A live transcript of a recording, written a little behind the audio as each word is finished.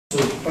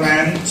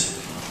plant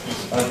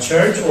a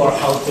church or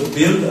how to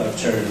build a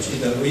church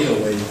in a real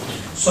way.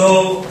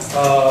 So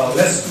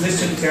let's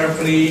listen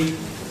carefully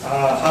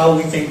how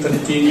we can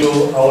continue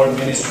our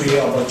ministry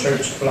of a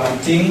church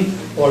planting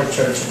or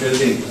church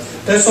building.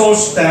 Let's all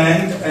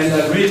stand and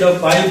read the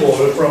Bible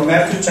from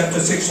Matthew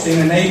chapter 16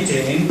 and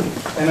 18,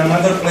 and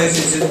another place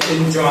is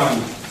in John.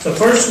 So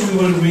first we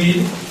will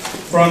read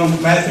from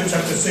Matthew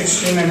chapter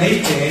 16 and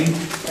 18,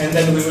 and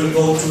then we will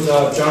go to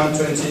the John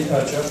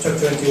chapter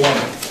 21.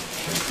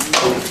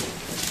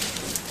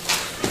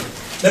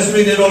 Let's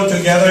read it all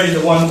together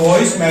in one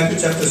voice. Matthew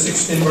chapter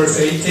 16 verse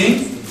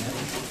 18.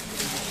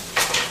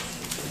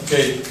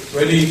 Okay,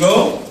 ready,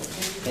 go?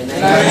 And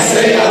I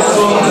say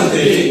also unto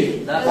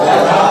thee, that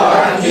thou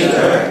art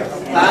Peter,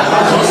 and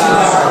on this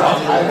rock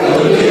I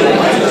will build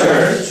my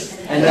church,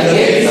 and the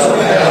gates of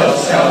hell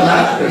shall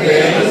not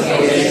prevail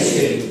against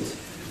it.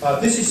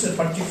 This is a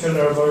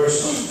particular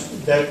verse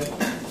that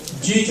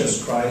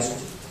Jesus Christ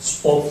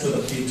spoke to the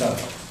Peter.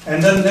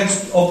 And then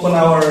next, open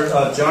our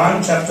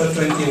John chapter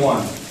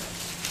 21.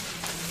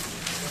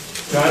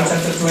 John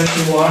chapter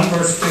 21,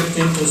 verse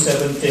 15 to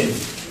 17.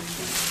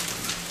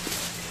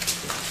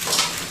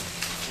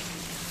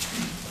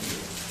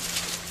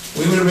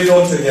 We will read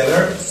all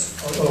together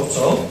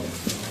also.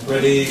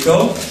 Ready,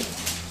 go?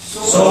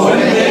 So when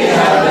they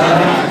had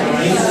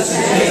done, Jesus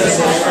said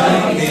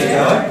unto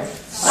Peter,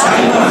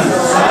 Simon,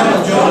 son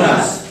of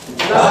Jonas,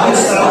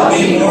 lovest thou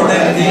me more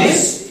than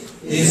this?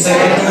 He said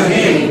unto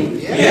him,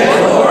 Yea,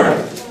 Lord,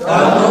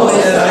 thou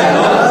knowest that I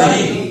love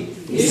thee.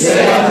 He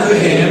said unto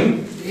him,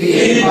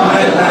 Feed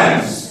my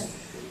lambs.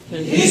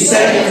 He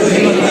said to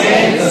him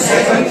again the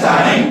second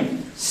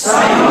time,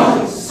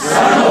 Simon,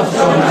 son of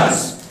Jonas,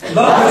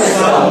 lovest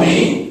thou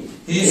me?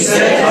 He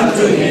said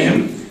unto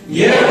him,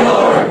 Yea,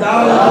 Lord,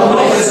 thou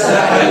knowest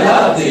that I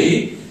love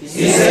thee.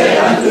 He said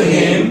unto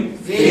him,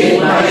 Feed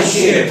my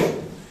sheep.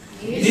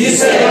 He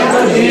said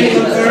unto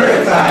him the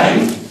third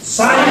time,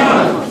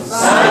 Simon,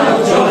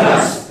 son of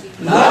Jonas,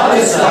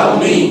 lovest thou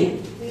me?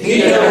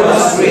 Peter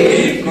was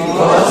grieved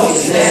because he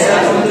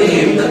said unto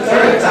him the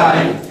third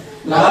time,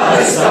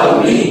 Lovest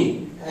thou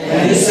me?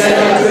 And he said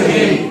unto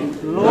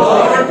him,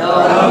 Lord,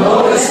 thou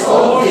knowest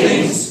all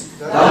things.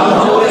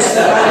 Thou knowest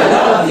that I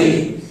love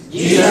thee.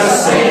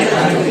 Jesus said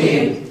unto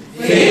him,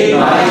 Feed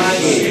my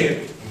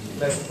sheep.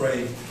 Let's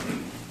pray.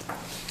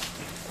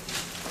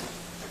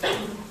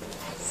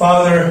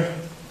 Father,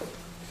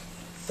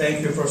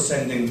 thank you for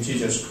sending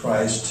Jesus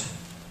Christ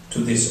to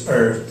this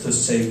earth to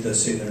save the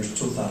sinners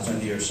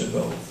 2,000 years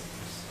ago.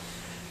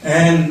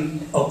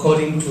 And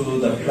according to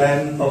the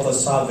plan of the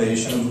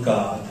salvation of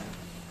God,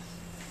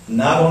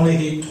 not only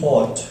he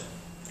taught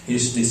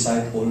his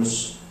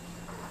disciples,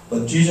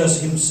 but Jesus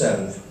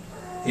himself,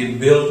 he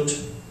built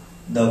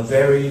the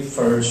very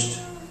first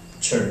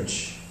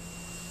church.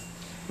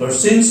 Lord,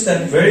 since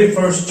that very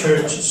first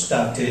church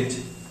started,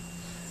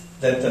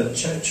 that the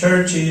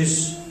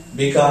churches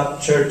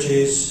begot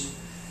churches,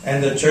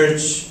 and the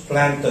church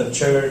planted the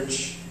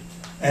church,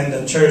 and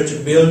the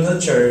church built the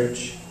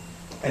church,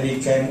 and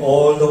it came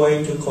all the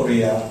way to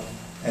Korea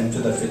and to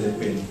the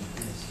Philippines.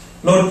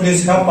 Lord,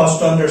 please help us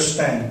to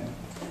understand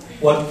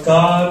what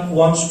God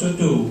wants to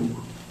do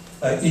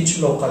each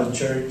local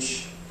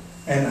church,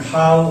 and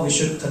how we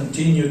should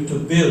continue to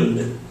build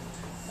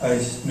a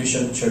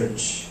mission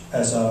church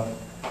as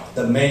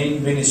the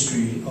main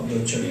ministry of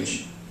the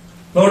church.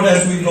 Lord,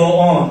 as we go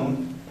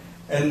on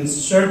and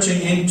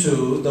searching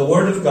into the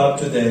Word of God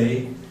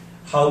today,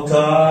 how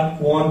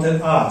God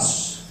wanted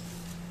us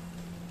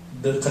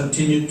to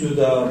continue to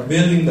the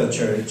building the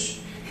church,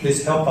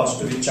 please help us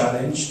to be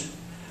challenged.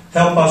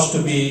 Help us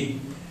to be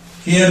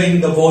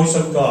hearing the voice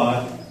of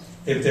God.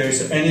 If there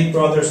is any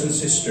brothers and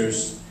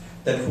sisters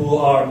that who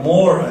are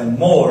more and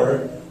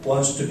more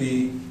wants to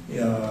be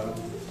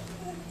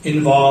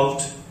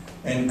involved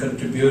and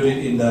contributed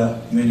in the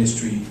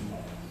ministry,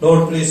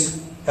 Lord, please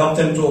help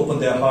them to open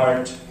their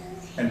heart,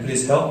 and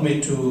please help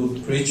me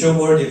to preach your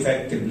word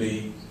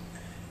effectively.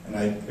 And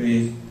I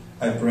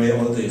pray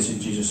all this in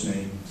Jesus'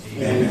 name.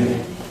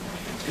 Amen.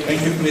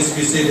 Thank you. Please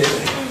be seated.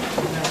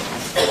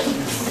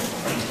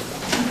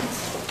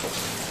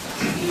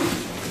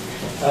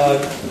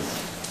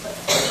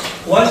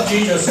 While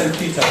Jesus and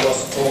Peter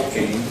was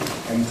talking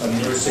and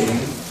conversing,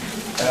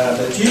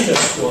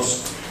 Jesus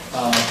was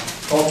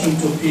talking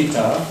to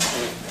Peter.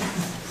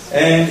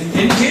 And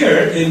in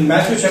here, in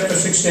Matthew chapter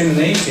 16 and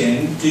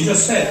 18,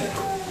 Jesus said,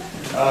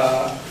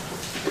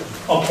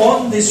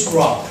 upon this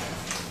rock,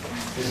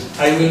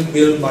 I will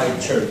build my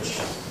church.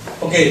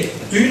 Okay,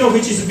 do you know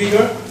which is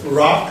bigger,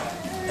 rock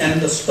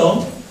and the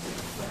stone?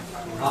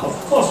 Of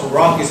course,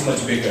 rock is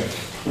much bigger.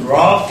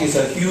 Rock is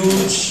a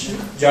huge,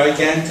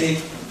 gigantic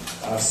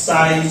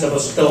size of a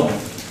stone.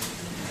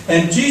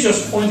 And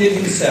Jesus pointed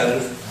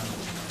himself,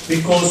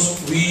 because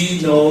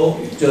we know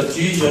that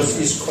Jesus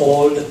is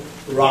called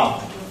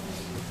rock.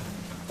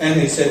 And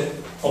he said,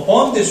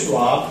 upon this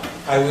rock,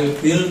 I will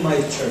build my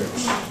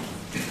church.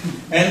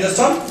 And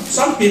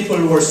some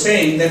people were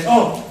saying that,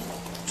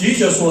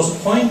 Jesus was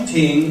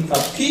pointing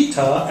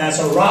Peter as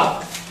a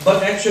rock.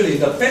 But actually,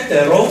 the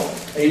Petero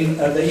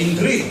in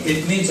Greek,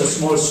 it means a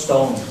small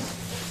stone.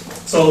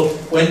 So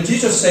when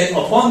Jesus said,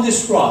 upon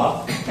this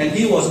rock, and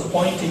he was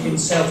pointing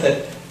himself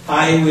that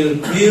I will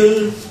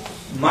build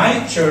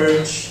my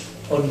church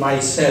on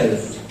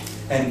myself.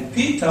 And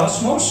Peter,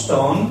 small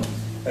stone,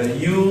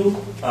 you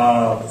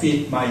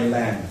feed my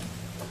lamb.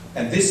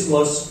 And this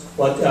was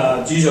what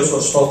Jesus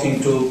was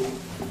talking to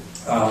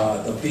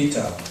the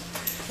Peter.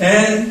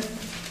 And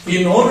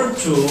in order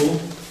to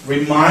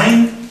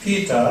remind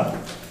Peter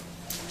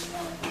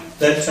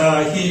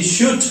that he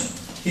should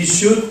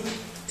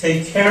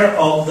take care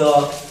of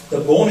the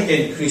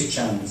born-again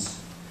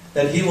Christians,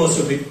 that he was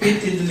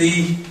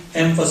repeatedly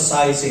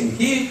emphasizing.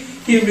 He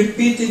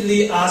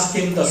repeatedly asked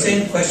him the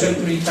same question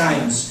 3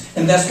 times.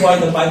 And that's why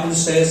the Bible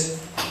says,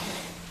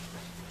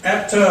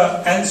 after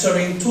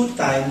answering 2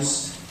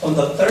 times, on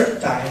the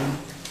 3rd time,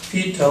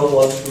 Peter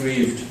was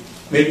grieved.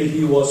 Maybe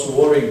he was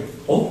worried.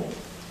 Oh,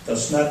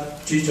 does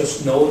not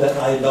Jesus know that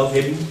I love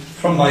him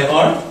from my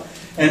heart?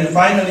 And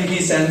finally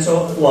his answer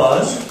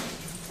was,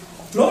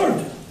 Lord,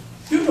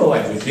 you know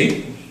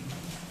everything.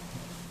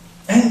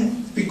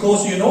 And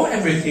because you know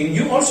everything,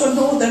 you also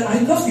know that I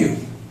love you.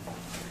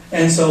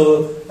 And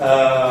so,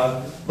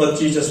 but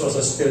Jesus was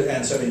still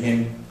answering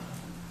him,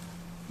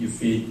 you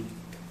feed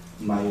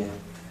my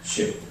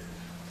sheep.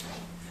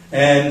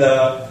 And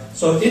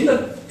so in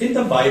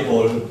the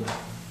Bible,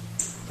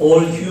 all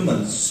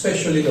humans,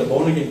 especially the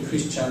born-again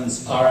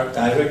Christians, are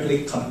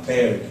directly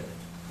compared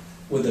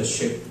with the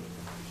sheep.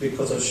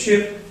 Because a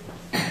sheep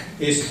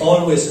is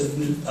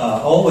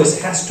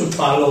always has to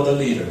follow the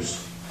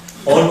leaders,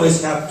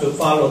 always have to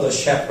follow the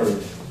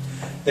shepherd.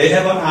 They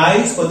have an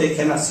eyes, but they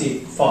cannot see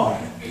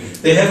far.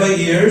 They have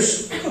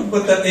ears,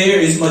 but the ear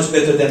is much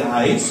better than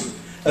eyes.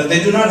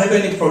 They do not have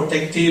any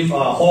protective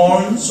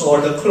horns or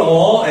the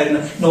claw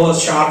and no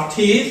sharp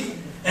teeth.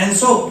 And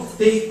so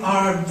they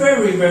are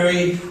very,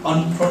 very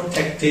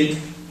unprotected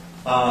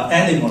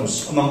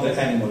animals among the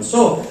animals.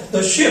 So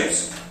the sheep,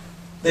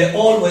 they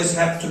always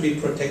have to be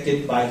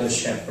protected by the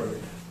shepherd.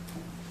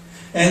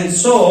 And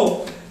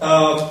so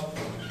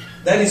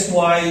that is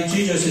why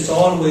Jesus is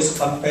always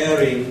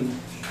comparing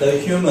the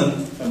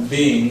human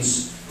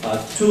beings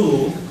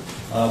to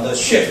the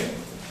sheep,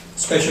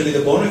 especially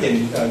the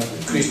born-again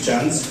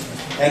Christians.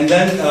 And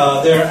then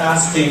they're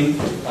asking,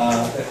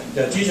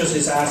 Jesus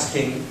is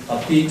asking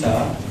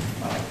Peter,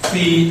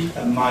 feed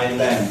my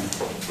lamb.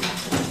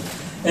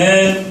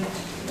 And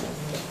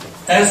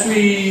as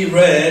we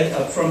read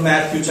from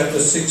Matthew chapter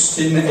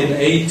 16 and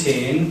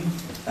 18,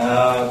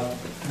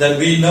 that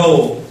we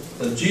know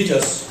that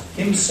Jesus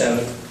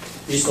himself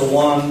is the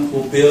one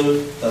who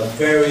built the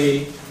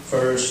very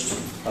first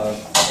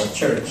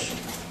church.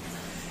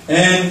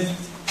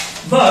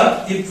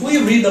 But if we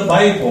read the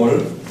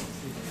Bible,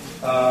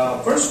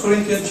 1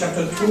 Corinthians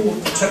chapter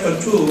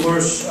 2,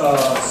 verse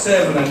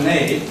 7 and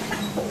 8,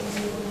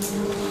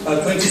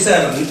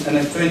 27 and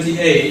then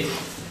 28,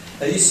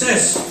 it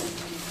says,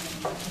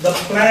 the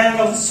plan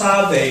of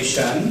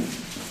salvation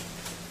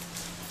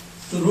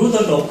through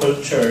the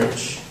local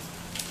church,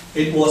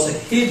 it was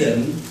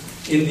hidden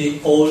in the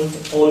Old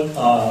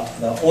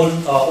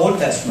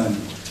Testament.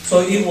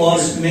 So it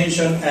was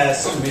mentioned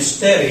as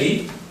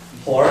mystery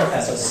or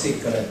as a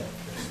secret.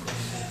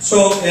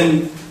 So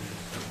in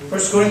 1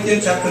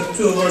 Corinthians chapter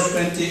 2, verse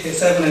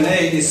 27 and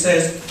 8, it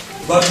says,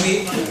 but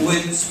we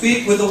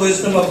speak with the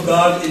wisdom of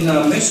God in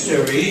a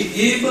mystery,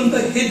 even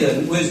the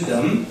hidden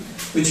wisdom,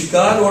 which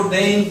God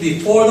ordained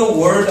before the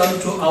world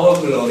unto our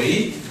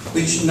glory,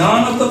 which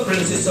none of the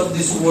princes of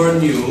this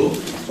world knew,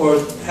 for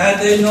had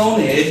they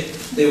known it,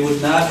 they would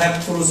not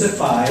have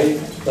crucified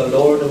the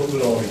Lord of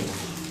glory.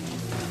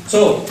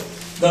 So,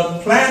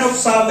 the plan of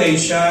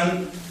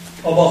salvation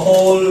of a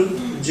whole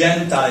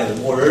Gentile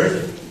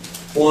world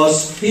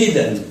was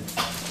hidden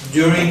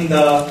during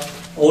the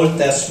Old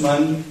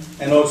Testament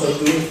and also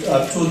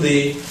to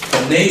the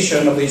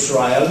nation of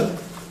Israel,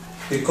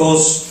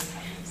 because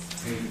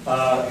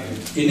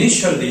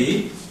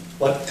initially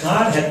what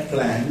God had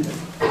planned,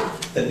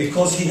 that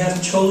because He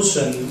had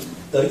chosen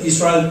the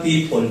Israel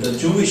people, the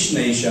Jewish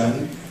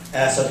nation,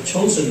 as a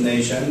chosen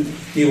nation,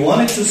 He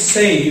wanted to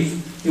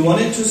save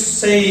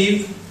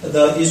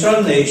the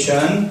Israel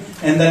nation,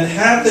 and then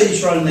have the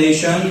Israel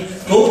nation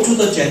go to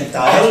the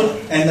Gentile,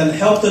 and then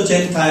help the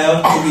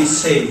Gentile to be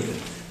saved.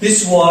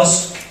 This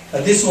was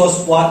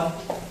what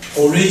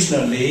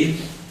originally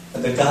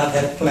the God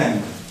had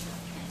planned.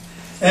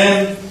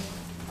 And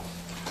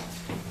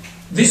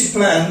this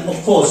plan,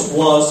 of course,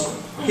 was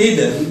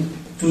hidden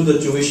to the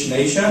Jewish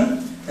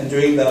nation, and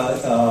during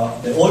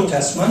the Old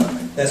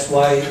Testament, that's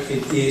why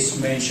it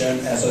is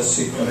mentioned as a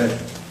secret.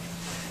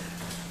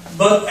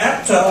 But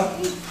after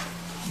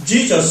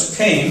Jesus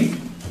came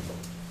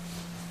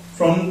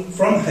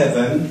from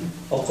heaven,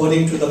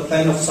 according to the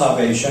plan of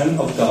salvation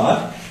of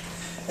God,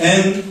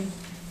 and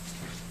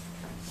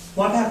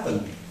what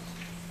happened?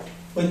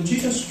 When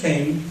Jesus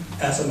came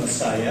as a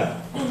Messiah,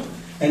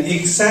 and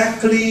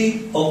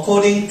exactly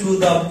according to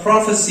the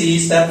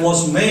prophecies that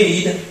was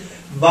made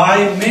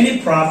by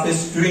many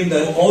prophets during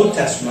the Old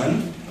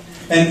Testament,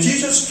 and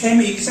Jesus came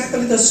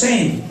exactly the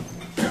same.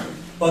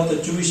 but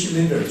the Jewish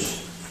leaders,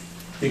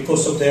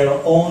 because of their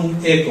own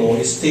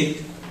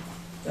egoistic,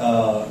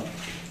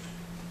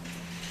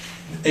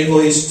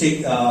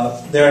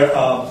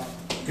 their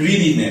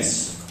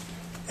greediness,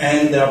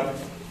 and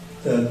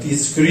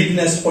this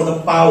greediness for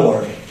the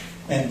power,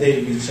 and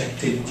they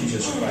rejected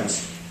Jesus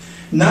Christ.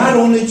 Not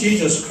only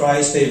Jesus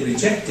Christ they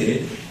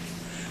rejected,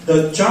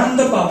 the John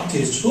the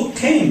Baptist, who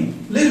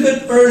came a little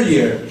bit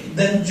earlier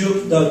than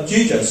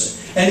Jesus,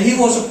 and he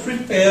was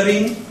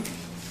preparing,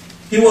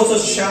 he was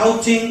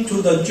shouting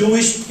to the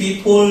Jewish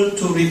people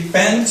to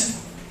repent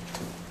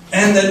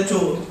and then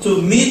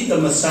to meet the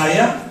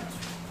Messiah,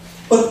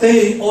 but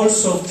they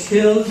also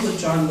killed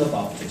John the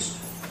Baptist.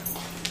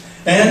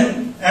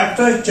 And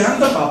after John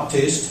the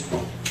Baptist,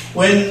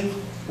 when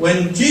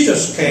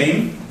Jesus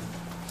came,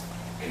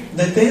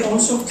 that they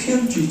also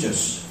killed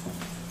Jesus.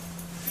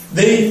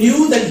 They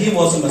knew that he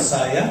was a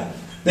Messiah.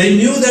 They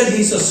knew that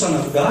he's a Son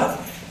of God,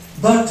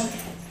 but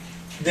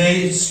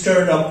they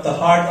stirred up the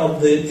heart of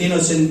the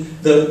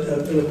innocent,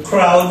 the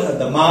crowd,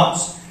 the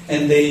mobs,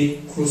 and they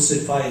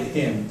crucified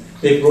him.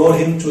 They brought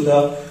him to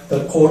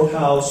the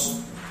courthouse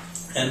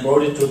and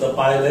brought it to the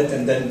Pilate,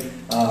 and then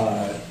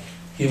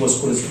he was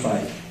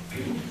crucified.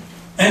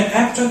 And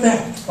after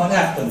that, what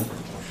happened?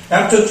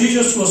 After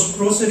Jesus was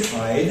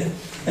crucified,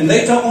 and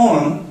later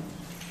on,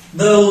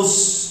 the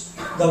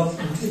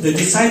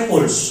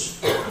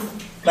disciples,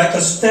 like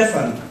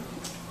Stephen,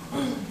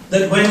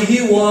 that when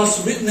he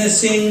was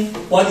witnessing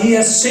what he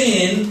has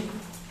seen,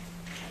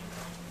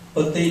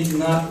 but they did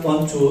not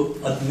want to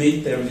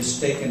admit their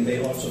mistake, and they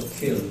also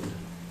killed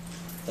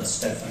the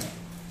Stephen.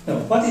 Now,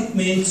 what it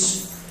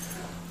means,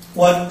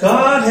 what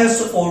God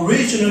has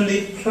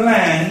originally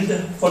planned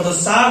for the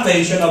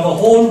salvation of the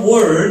whole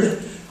world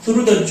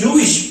through the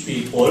Jewish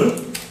people,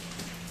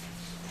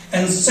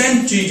 and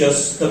sent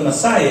Jesus, the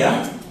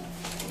Messiah,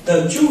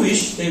 the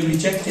Jewish, they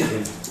rejected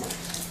him.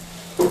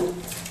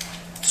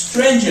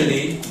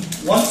 Strangely,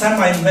 one time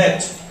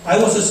I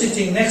was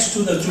sitting next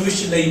to the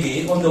Jewish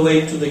lady on the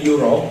way to the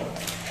Europe,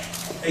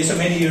 it's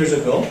many years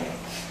ago,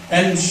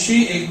 and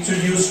she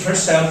introduced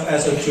herself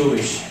as a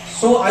Jewish.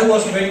 So I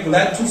was very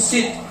glad to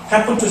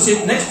happen to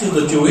sit next to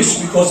the Jewish,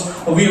 because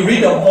we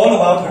read all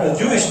about the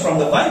Jewish from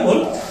the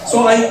Bible.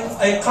 So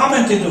I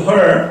commented to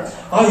her,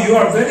 "Oh, you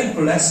are a very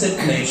blessed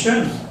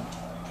nation."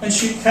 And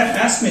she kept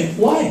asking me,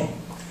 "Why?"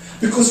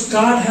 "Because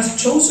God has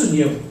chosen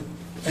you."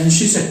 And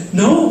she said,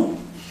 "No,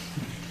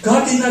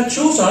 God did not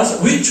choose us.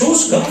 We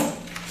chose God."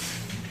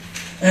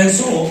 And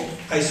so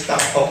I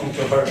stopped talking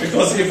to her,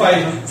 because if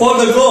I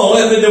forego,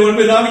 and then there will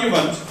be an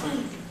argument.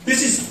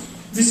 This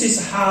is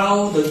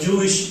how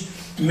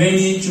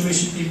many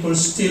Jewish people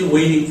still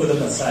waiting for the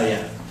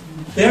Messiah.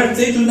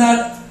 They do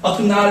not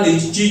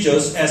acknowledge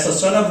Jesus as a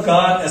Son of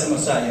God, as a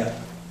Messiah.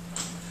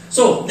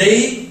 So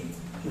they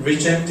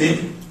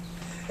rejected.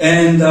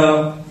 And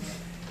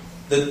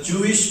the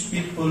Jewish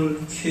people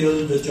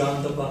killed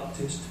John the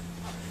Baptist.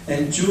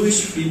 And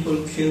Jewish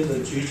people killed the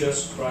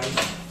Jesus Christ,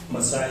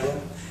 Messiah.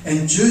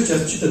 And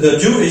the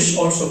Jewish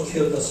also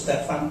killed the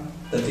Stephen,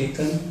 the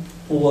deacon,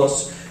 who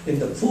was in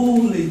the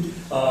full,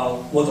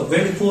 was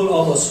very full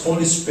of the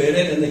Holy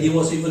Spirit. And he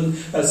was even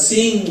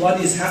seeing what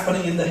is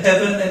happening in the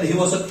heaven. And he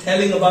was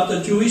telling about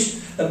the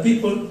Jewish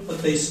people,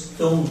 but they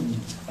stoned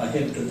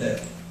him to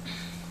death.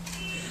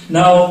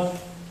 Now,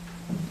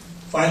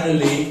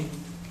 finally,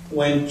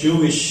 when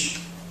Jewish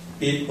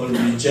people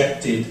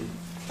rejected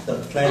the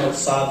plan of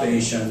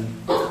salvation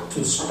to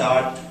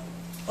start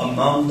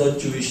among the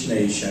Jewish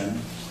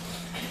nation,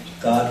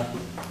 God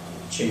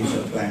changed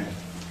the plan.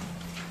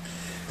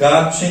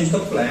 God changed the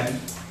plan,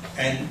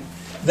 and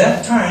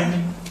that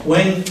time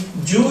when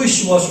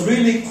Jewish was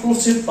really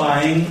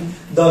crucifying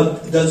the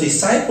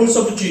disciples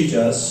of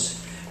Jesus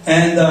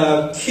and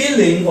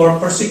killing or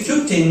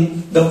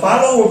persecuting the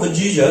follower of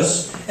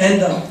Jesus,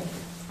 and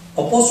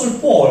Apostle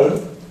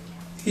Paul,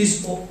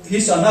 his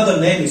another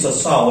name is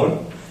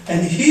Saul,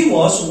 and he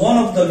was one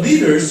of the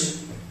leaders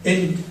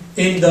in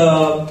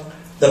the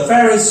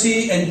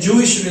Pharisee and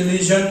Jewish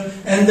religion,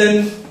 and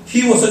then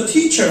he was a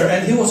teacher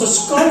and he was a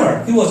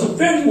scholar. He was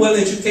very well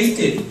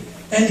educated,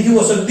 and he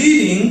was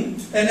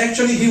leading, and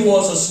actually he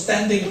was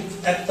standing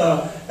at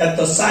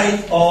the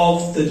side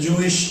of the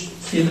Jewish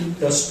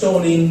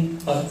stoning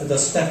the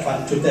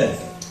Stephen to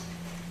death.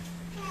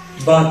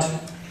 But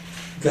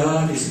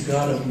God is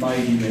God of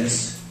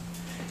mightiness.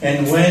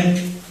 And when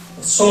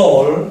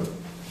Saul,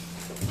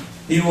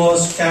 he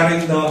was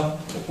carrying the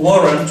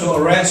warrant to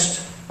arrest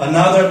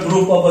another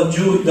group of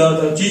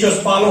the Jesus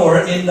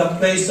follower in the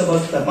place of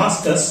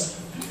Damascus,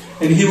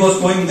 and he was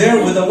going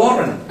there with a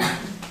warrant.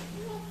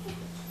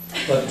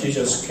 But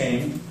Jesus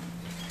came,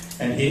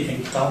 and he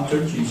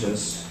encountered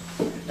Jesus,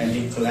 and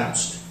he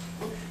collapsed,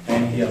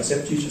 and he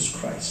accepted Jesus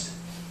Christ,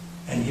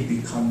 and he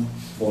became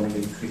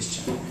born-again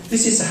Christian.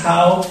 This is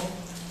how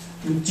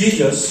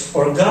Jesus,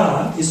 or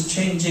God, is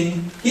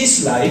changing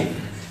his life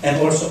and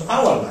also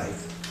our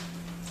life.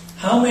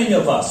 How many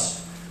of us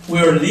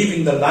were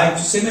living the life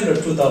similar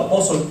to the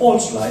Apostle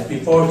Paul's life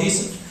before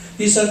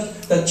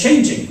the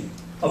changing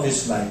of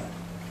his life?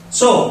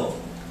 So,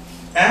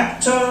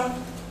 after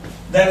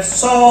that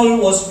Saul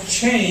was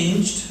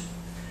changed,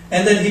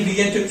 and then he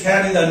began to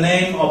carry the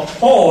name of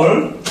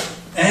Paul,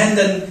 and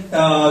then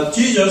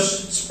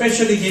Jesus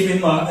specially gave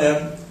him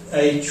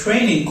a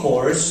training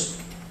course,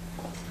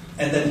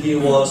 and then he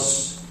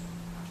was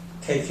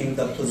taking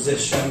the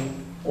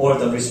position or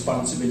the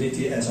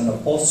responsibility as an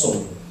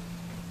apostle,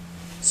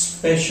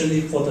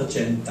 especially for the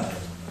Gentile.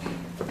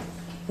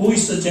 Who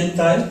is the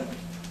Gentile?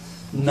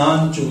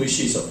 Non-Jewish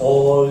is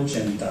all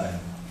Gentile.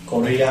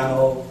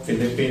 Koreano,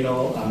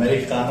 Filipino,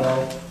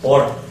 Americano,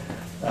 or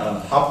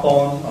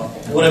Hapon, or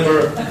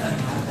whatever.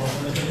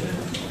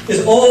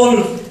 It's all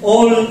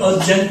a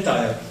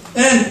Gentile.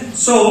 And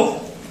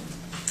so,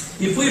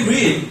 if we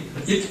read,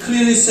 it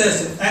clearly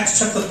says in Acts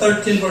chapter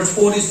 13, verse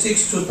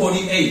 46 to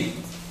 48,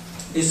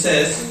 it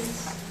says,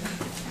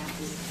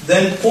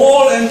 Then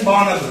Paul and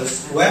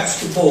Barnabas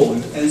waxed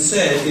bold and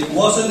said, It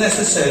wasn't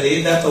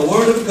necessary that the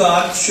word of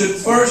God should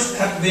first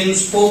have been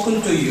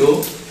spoken to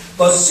you,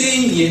 but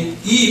seeing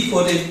ye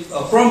put it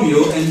from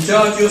you, and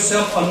judge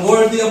yourself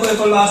unworthy of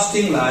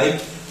everlasting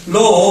life,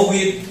 lo,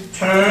 we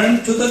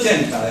turn to the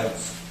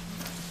Gentiles.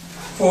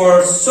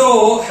 For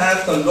so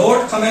hath the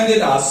Lord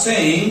commanded us,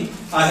 saying,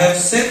 I have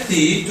set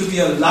thee to be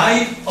a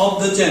light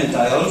of the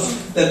Gentiles,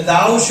 that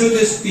thou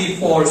shouldest be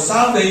for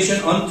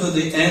salvation unto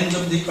the ends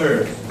of the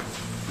earth.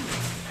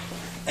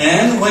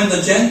 And when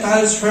the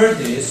Gentiles heard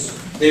this,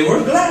 they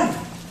were glad,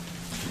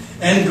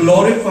 and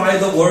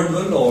glorified the word of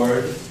the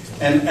Lord,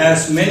 and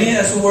as many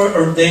as were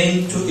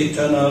ordained to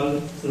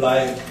eternal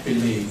life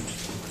believed.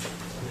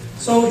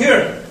 So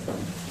here,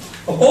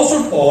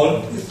 Apostle Paul,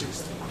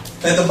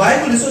 and the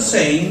Bible is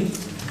saying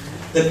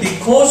that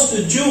because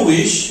the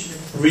Jewish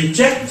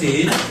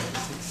rejected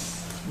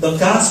the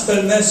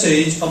gospel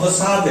message of a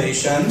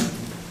salvation,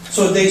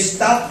 so they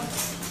stopped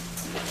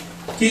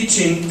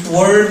teaching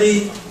toward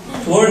the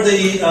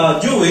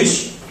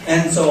Jewish,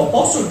 and so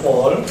Apostle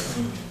Paul,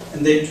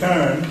 and they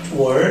turned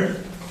toward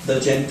the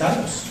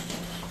Gentiles.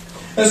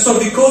 And so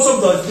because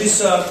of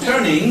this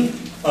turning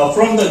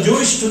from the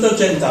Jewish to the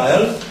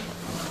Gentile,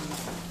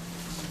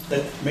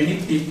 that many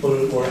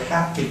people were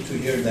happy to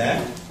hear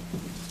that,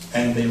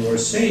 and they were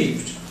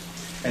saved.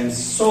 And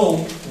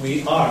so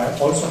we are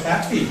also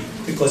happy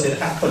because it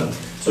happened.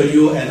 So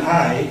you and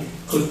I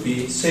could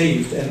be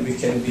saved, and we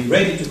can be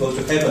ready to go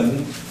to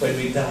heaven when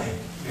we die.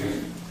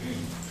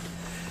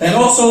 And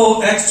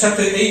also Acts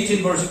chapter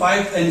 18 verse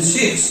 5 and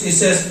 6, it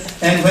says,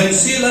 And when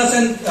Silas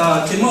and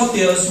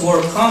Timotheus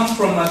were come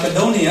from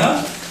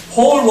Macedonia,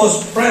 Paul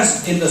was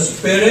pressed in the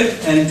Spirit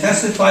and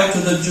testified to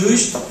the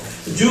Jews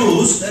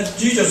that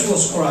Jesus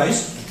was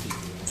Christ.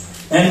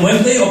 And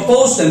when they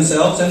opposed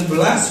themselves and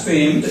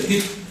blasphemed,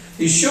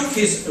 he shook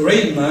his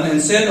raiment and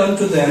said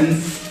unto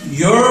them,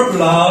 Your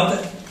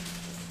blood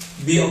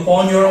be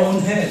upon your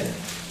own head.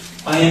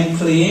 I am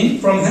clean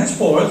from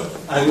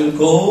henceforth. I will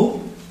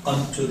go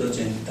unto the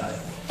Gentile.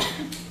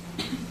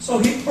 So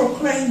he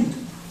proclaimed.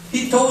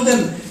 He told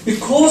them,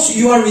 because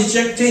you are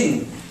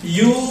rejecting,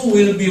 you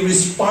will be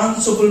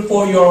responsible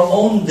for your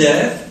own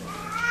death,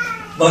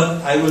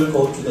 but I will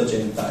go to the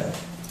Gentile.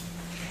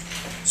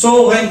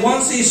 So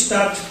once he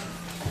start,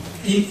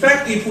 in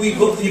fact, if we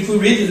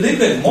read a little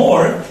bit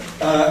more,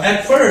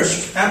 at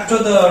first,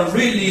 after the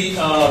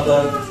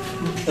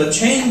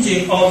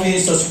changing of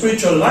his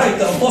spiritual life,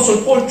 the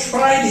Apostle Paul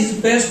tried his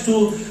best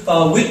to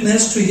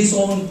witness to his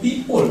own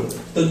people,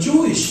 the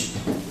Jewish.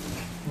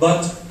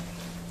 But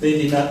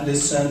they did not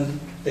listen.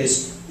 They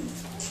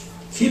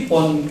keep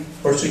on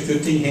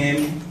persecuting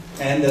him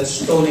and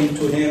stoning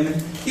to him.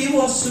 He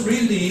was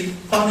really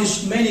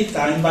punished many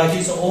times by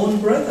his own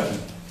brethren.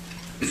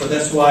 So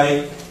that's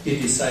why he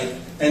decided.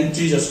 And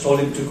Jesus told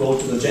him to go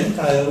to the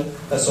Gentile,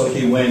 so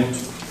he went.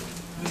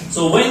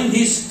 So when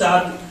he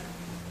started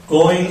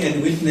going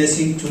and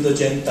witnessing to the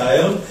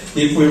Gentile,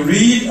 if we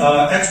read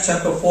Acts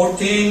chapter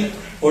 14,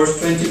 verse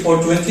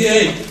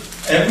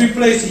 24-28, every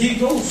place he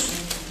goes,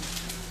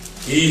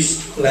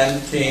 he's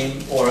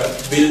planting or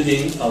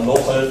building a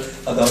local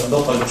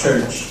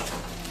church.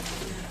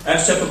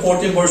 Acts chapter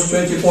 14, verse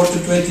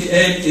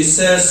 24-28, it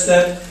says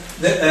that,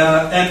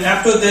 and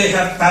after they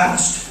had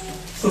passed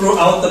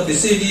throughout the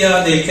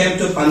Pisidia, they came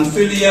to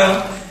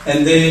Pamphylia,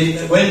 and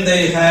when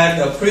they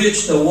had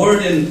preached the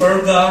word in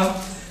Perga,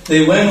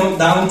 they went on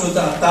down to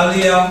the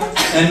Atalia,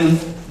 and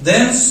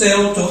then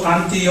sailed to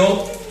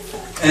Antioch,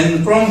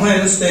 and from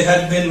whence they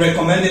had been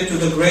recommended to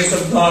the grace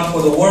of God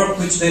for the work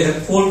which they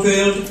had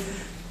fulfilled.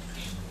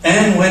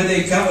 And when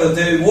they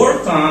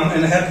were come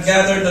and had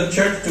gathered the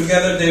church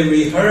together, they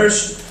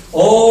rehearsed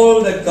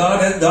all that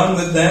God had done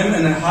with them,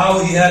 and how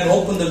He had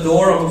opened the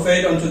door of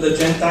faith unto the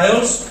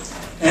Gentiles.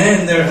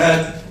 And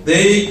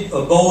they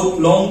abode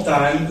long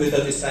time with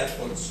the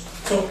disciples.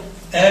 So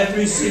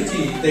every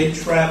city they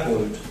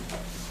traveled,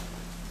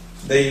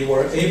 they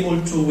were able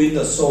to win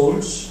the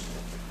souls,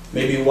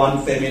 maybe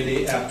one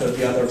family after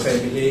the other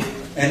family,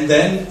 and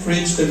then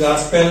preach the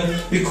gospel.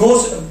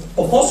 Because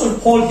Apostle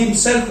Paul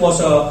himself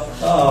was a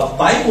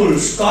Bible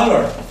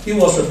scholar. He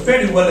was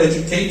very well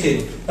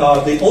educated,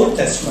 the Old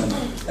Testament.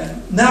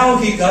 Now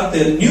he got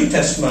the New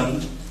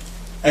Testament,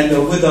 and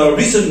with the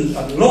risen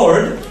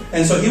Lord,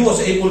 and so he was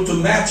able to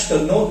match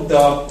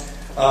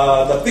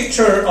the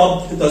picture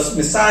of the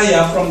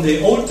Messiah from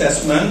the Old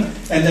Testament,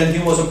 and then he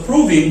was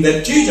proving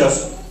that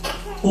Jesus,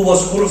 who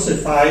was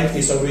crucified,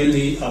 is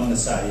really a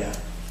Messiah.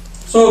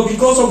 So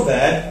because of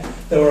that,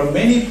 there were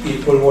many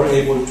people who were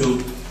able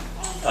to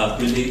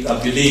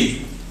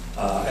believe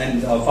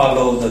and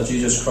follow the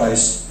Jesus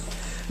Christ.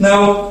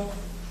 Now,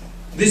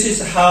 this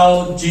is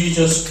how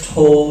Jesus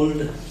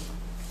told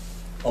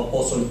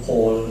Apostle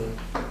Paul,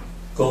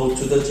 go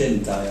to the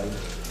Gentile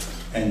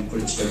and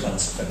preach the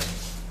gospel.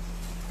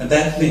 And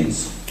that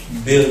means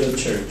build a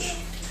church.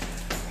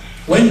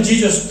 When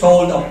Jesus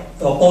told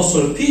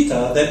Apostle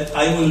Peter that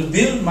I will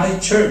build my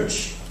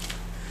church,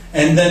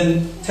 and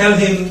then tell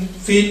him,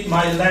 feed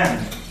my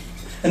lamb.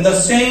 And the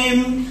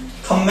same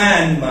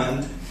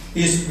commandment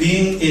is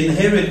being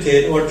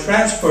inherited or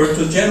transferred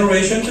to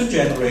generation.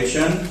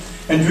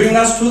 And during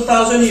last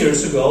 2,000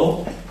 years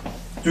ago,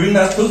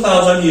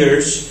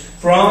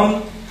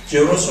 from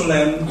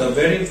Jerusalem, the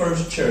very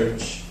first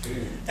church,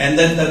 and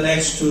then the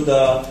next to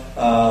the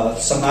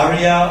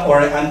Samaria or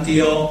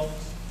Antioch,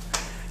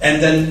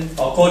 and then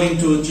according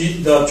to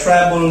the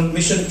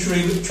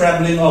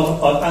traveling of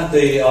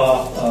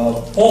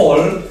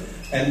Paul,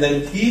 and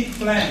then he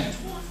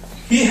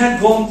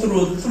had gone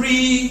through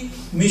 3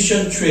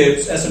 mission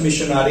trips as a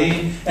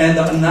missionary, and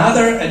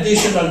another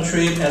additional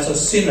trip as a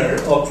sinner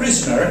or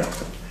prisoner,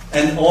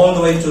 and all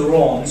the way to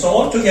Rome. So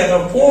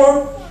altogether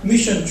 4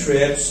 mission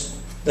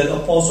trips that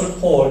Apostle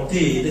Paul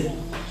did,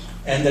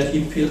 and that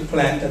he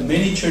planted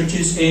many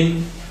churches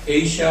in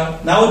Asia.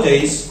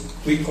 Nowadays,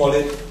 we call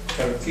it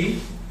Turkey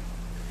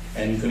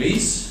and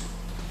Greece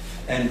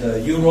and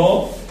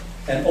Europe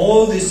and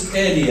all these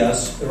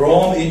areas,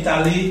 Rome,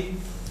 Italy,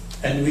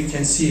 and we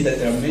can see that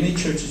there are many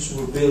churches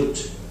were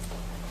built.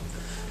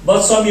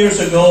 But some years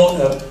ago,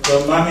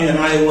 Mommy and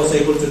I was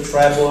able to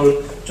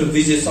travel to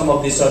visit some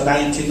of these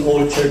 19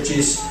 old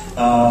churches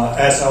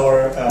as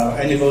our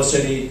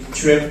anniversary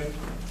trip,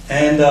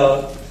 and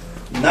the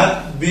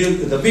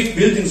big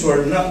buildings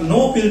were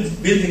no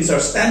buildings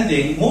are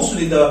standing,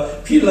 mostly the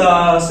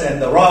pillars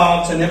and the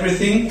rocks and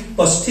everything,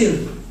 but still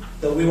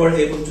that we were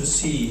able to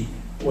see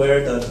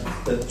where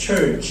the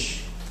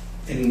church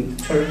in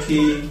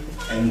Turkey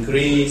and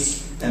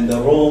Greece and the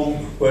Rome,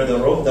 where the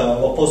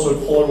Apostle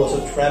Paul was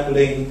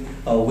traveling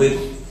with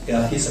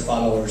his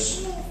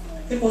followers.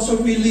 It was a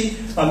really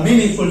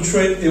meaningful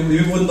trip,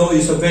 even though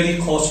it's very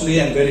costly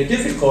and very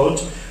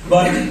difficult,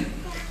 but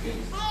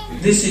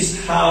this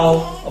is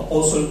how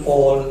Apostle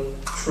Paul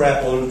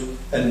traveled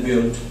and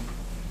built.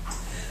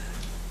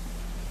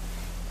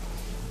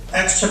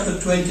 Acts chapter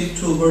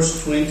 22,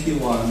 verse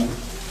 21,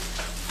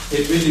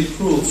 it really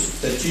proves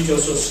that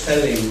Jesus was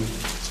telling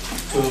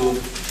to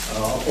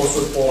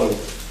Apostle Paul.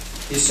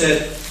 He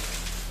said,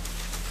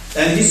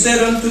 and he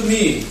said unto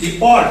me,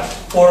 depart,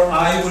 for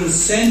I will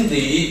send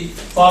thee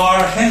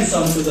far hence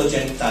unto the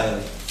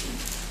Gentile.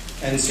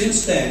 And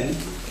since then,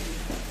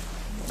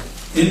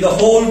 in the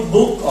whole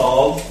book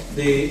of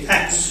the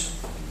Acts,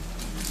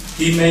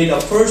 he made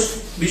a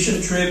first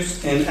mission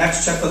trips in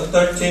Acts chapter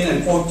 13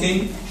 and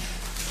 14.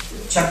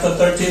 Chapter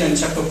 13 and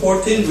chapter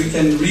 14, we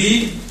can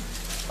read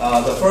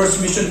the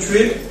first mission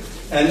trip,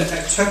 and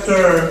Acts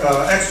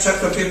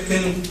chapter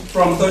 15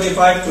 from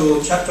 35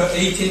 to chapter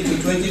 18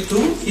 to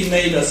 22, he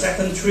made a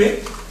second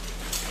trip.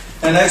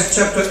 And Acts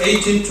chapter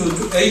 18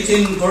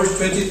 verse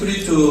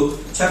 23 to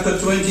chapter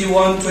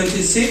 21,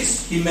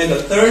 26, he made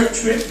a third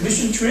trip,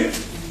 mission trip.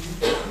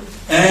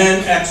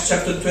 And Acts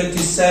chapter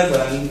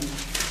 27,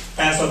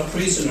 as a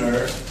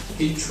prisoner,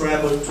 he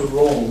traveled to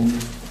Rome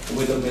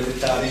with the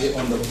military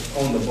on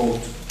the boat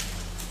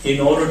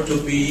in order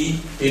to be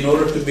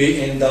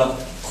in the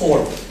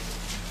court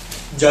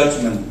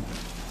judgment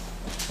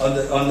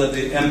under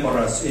the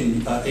emperors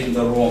in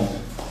the Rome.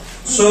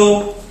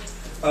 So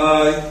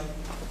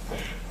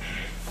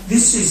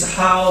this is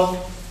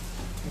how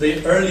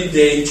the early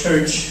day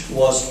church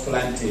was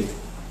planted.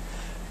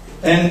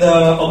 And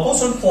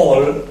Apostle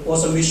Paul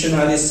was a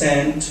missionary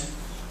sent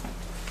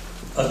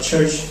a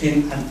church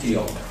in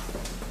Antioch.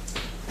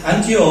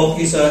 Antioch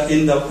is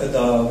in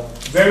the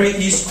very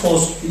east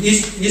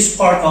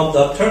part of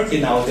the Turkey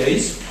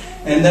nowadays,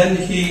 and then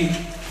he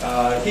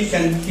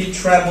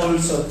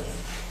travels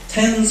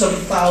tens of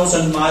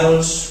thousands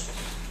miles,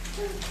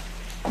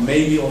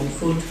 maybe on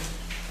foot.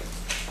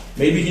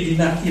 Maybe he did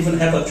not even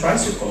have a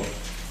tricycle.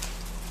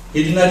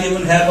 He did not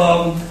even have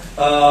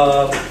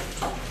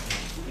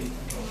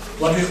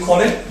what do you call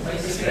it?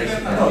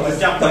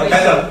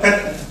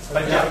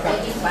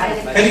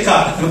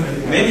 Pedicab.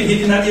 Maybe he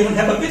did not even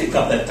have a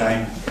pedicab that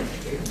time.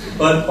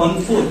 But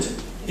on foot,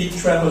 he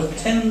traveled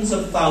tens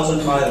of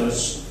thousands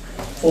miles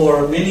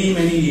for many,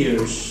 many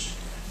years.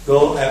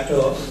 Go after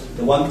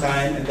the one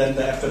time, and then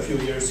after a few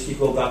years, he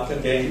go back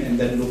again and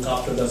then look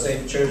after the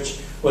same church,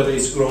 whether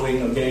it's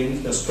growing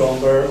again, the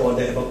stronger, or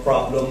they have a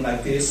problem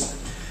like this.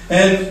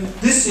 And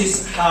this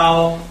is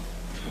how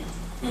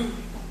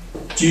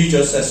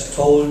Jesus has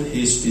told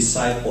his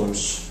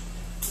disciples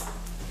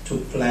to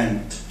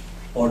plant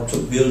or to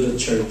build a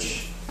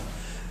church.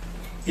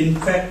 In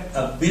fact,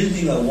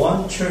 building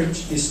one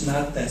church is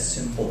not that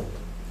simple.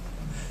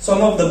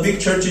 Some of the big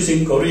churches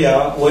in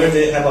Korea, where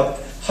they have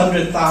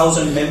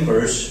 100,000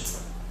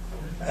 members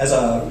as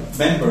a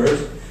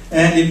members,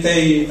 and if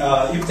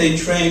they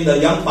train the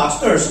young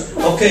pastors,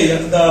 okay,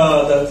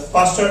 the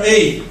pastor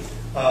A,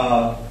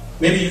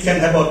 maybe you can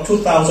have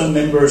 2,000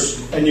 members,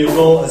 and you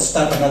go and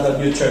start another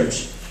new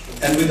church,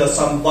 and with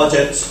some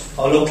budget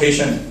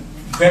allocation,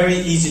 very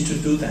easy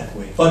to do that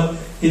way. But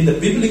in the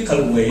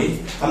biblical way,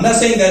 I'm not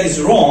saying that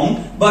is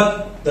wrong,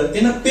 but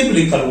in a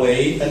biblical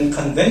way and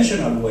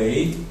conventional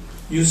way,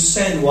 you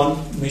send one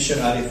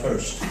missionary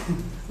first.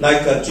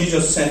 Like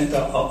Jesus sent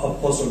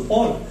Apostle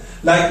Paul.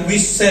 Like we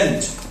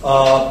sent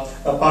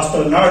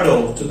Pastor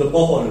Nardo to the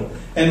Bohol.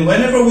 And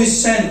whenever we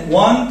send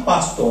one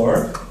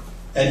pastor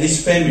and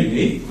his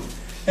family,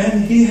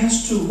 and he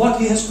has to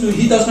do,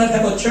 he does not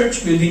have a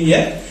church building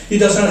yet. He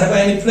does not have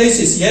any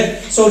places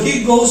yet. So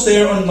he goes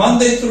there on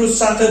Monday through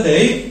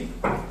Saturday,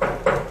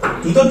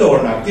 do the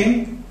door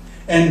knocking,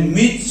 and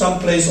meet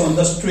someplace on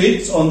the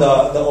streets, on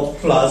the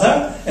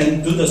plaza,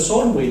 and do the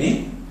soul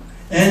winning.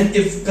 And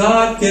if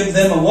God gave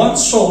them one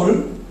soul,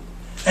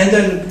 and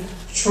then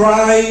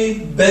try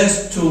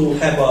best to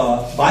have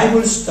a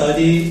Bible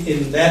study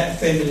in that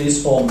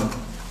family's home.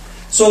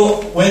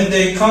 So when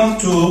they come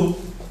to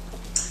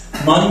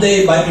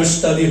Monday Bible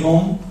study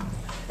home,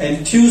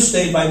 and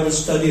Tuesday Bible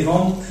study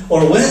home,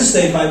 or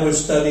Wednesday Bible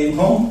study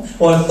home,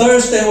 or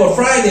Thursday or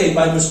Friday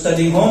Bible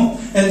study home,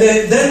 and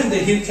then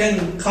he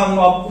can come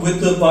up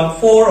with about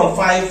 4 or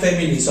 5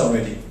 families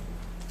already.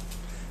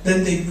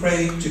 Then they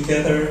pray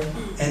together,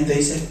 and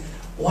they say,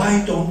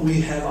 why don't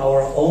we have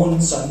our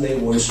own Sunday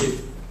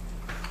worship?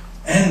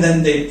 And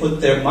then they put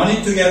their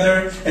money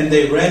together, and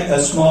they rent a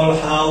small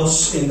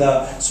house in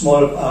the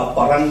small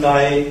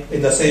barangay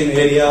in the same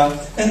area,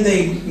 and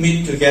they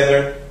meet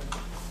together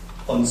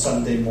on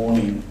Sunday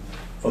morning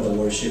for the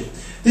worship.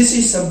 This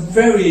is a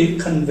very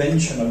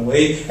conventional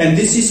way, and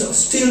this is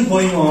still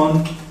going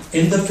on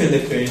in the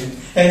Philippines,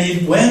 and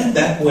it went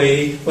that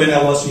way when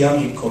I was young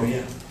in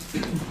Korea.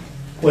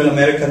 When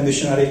American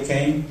missionary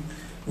came,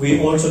 we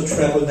also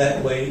traveled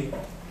that way.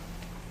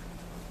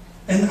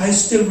 And I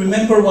still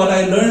remember what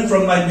I learned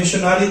from my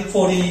missionary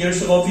 40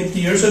 years ago, 50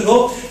 years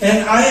ago,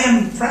 and I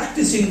am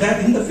practicing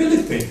that in the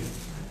Philippines.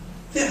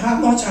 How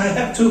much I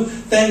have to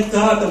thank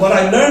God that what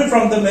I learned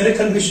from the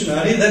American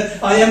missionary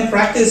that I am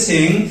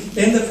practicing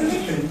in the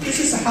Philippines. This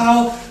is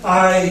how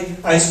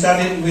I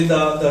started with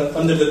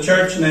under the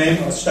church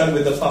name. I started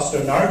with the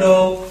Pastor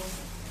Nardo,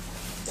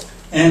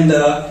 and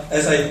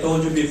as I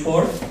told you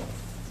before,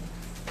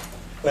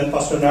 when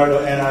Pastor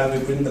Nardo and I will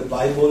bring the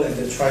Bible and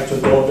they try to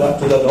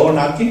do the door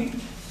knocking,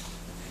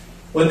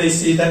 when they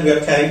see that we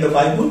are carrying the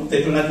Bible,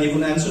 they do not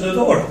even answer the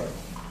door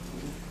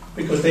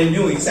because they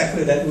knew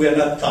exactly that we are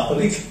not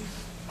Catholic.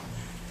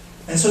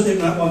 And so they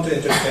do not want to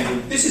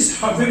entertain. This is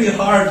very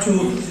hard to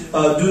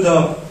do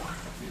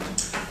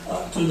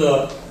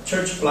the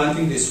church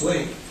planting this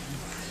way.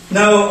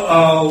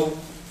 Now,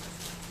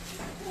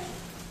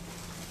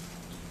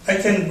 I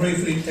can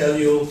briefly tell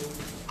you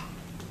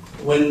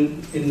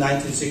when in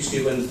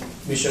 1960 when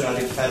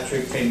missionary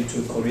Patrick came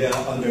to Korea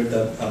under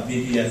the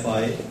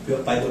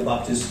BBFI, Bible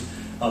Baptist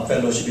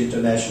Fellowship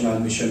International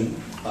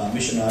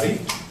Missionary.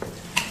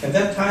 At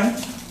that time,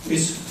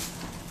 is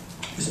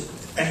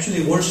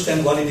actually worse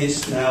than what it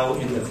is now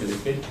in the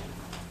Philippines.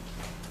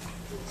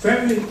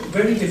 Very,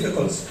 very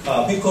difficult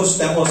because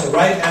that was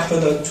right after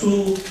the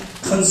 2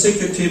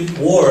 consecutive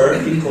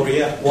wars in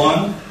Korea.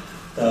 One,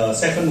 the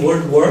Second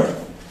World War,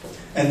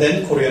 and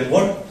then Korean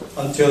War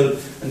until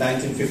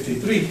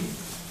 1953.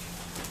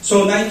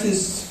 So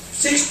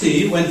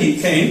 1960, when he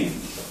came,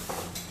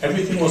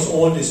 everything was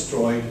all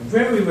destroyed.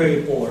 Very,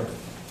 very poor.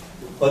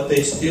 But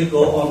they still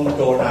go on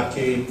door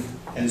knocking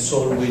and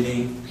soul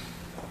winning.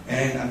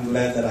 And I'm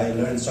glad that I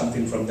learned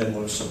something from them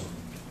also.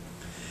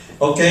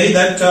 Okay,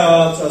 that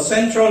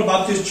Central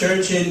Baptist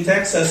Church in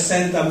Texas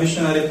sent a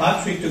missionary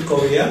Patrick to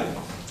Korea.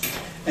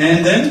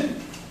 And then,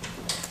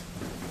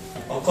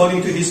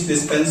 according to his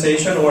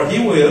dispensation, or he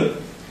will,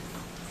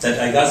 that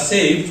I got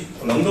saved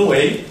along the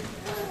way.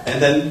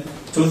 And then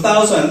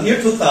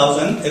year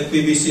 2000,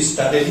 FBBC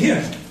started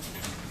here.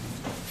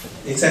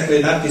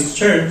 Exactly not this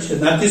church,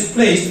 not this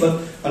place,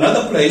 but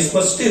another place,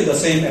 but still the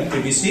same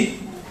FBBC.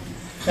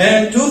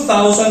 And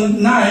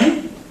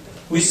 2009,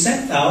 we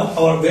sent out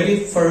our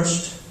very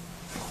first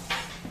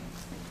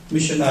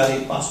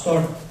missionary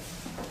pastor,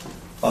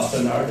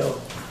 Pastor Nardo,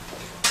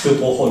 to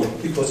Bohol,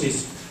 because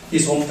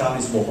his hometown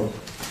is Bohol.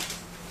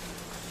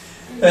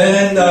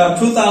 And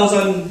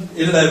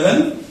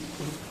 2011,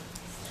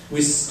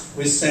 we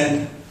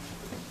sent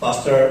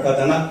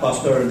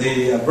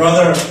the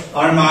brother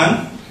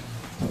Arman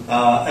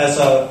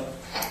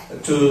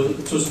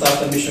to start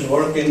the mission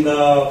work in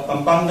the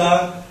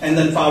Pampanga, and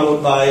then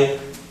followed by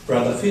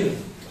Brother Phil.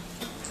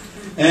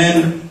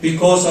 And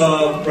because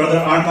Brother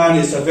Arman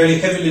is very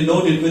heavily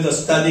loaded with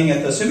studying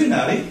at the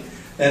seminary,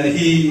 and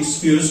he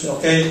excused,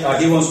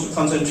 he wants to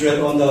concentrate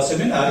on the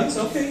seminary, it's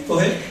okay, go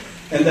ahead.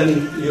 And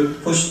then you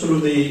push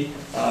through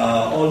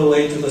all the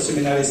way to the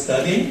seminary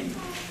study.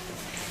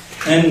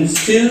 And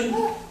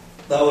still,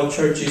 our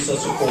church is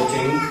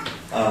supporting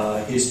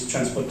his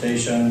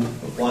transportation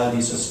while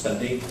he's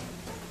studying.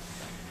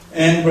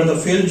 And Brother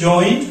Phil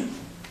joined,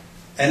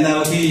 and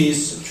now he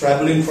is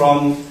traveling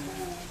from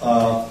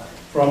Tai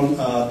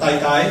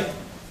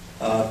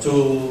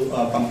to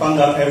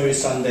Pampanga every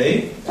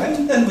Sunday,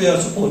 and then we are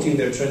supporting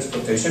their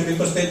transportation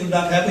because they do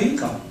not have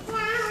income.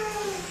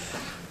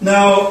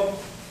 Now,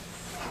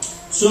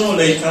 sooner or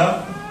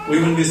later, we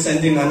will be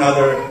sending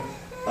another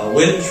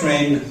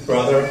well-trained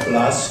brother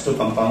plus to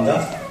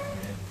Pampanga.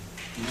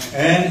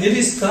 And it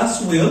is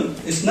God's will.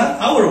 It's not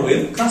our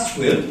will, God's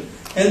will.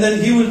 And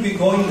then he will be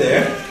going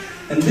there.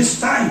 And this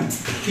time,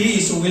 he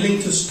is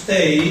willing to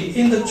stay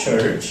in the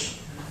church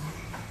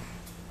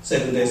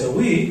 7 days a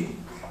week.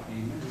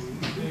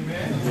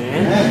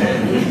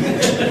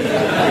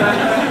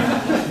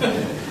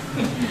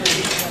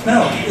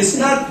 Now, it's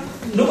not,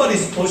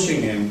 nobody's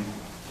pushing him.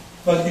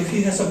 But if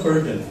he has a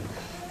burden,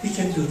 he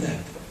can do that.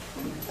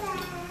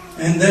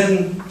 And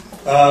then,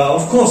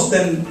 of course,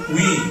 then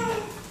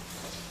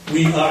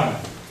we are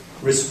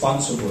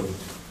responsible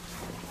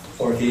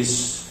for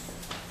his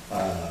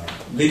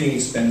living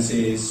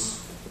expenses,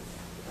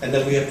 and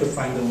then we have to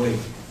find a way.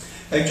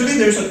 Actually,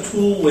 there's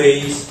two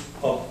ways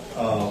of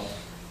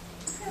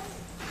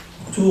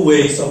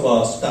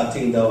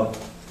starting a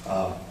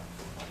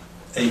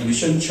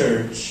mission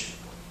church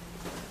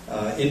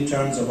in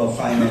terms of a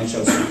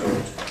financial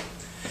support.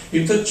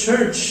 If the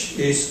church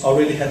is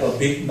already have a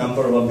big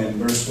number of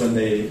members when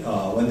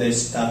they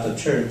start the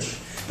church,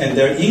 and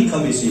their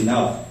income is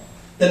enough,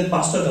 then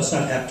pastor does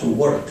not have to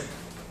work.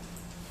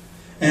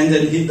 And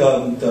then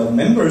the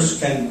members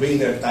can bring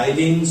their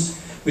tithings,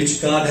 which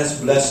God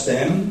has blessed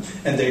them,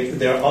 and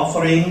their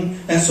offering.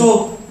 And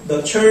so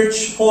the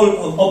church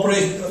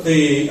operate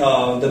the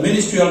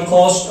ministerial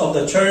cost of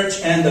the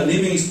church and the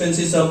living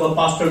expenses of a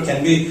pastor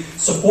can be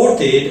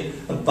supported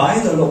by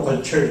the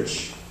local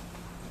church.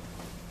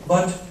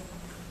 But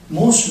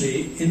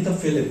mostly in the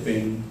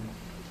Philippines,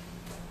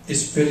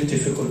 it's very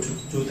difficult to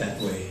do that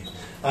way.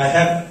 I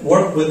have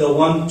worked with the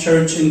one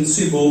church in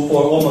Cebu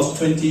for almost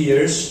 20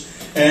 years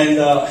and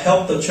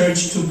helped the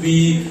church to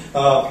be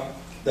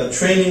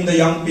training the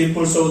young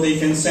people so they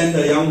can send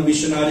a young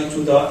missionary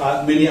to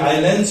the many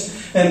islands.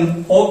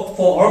 And for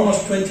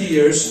almost 20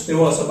 years, there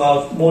was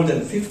about more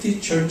than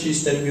 50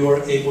 churches that we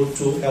were able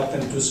to help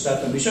them to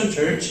start a mission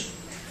church.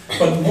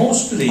 But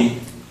mostly,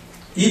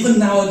 even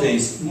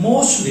nowadays,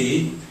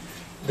 mostly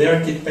they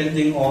are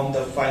depending on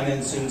the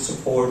financing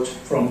support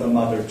from the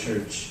mother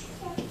church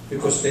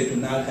because they do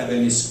not have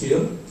any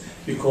skill,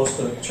 because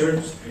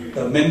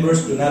the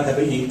members do not have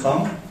an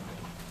income.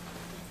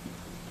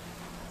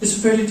 It's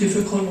very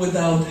difficult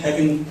without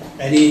having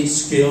any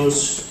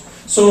skills.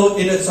 So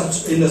in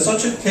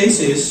such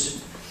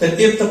cases, that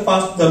if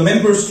the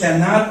members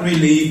cannot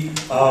really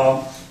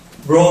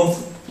grow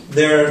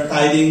their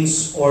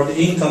tithings or the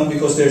income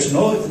because there's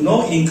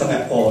no income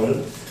at all,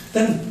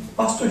 then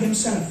pastor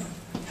himself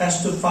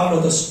has to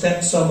follow the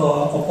steps of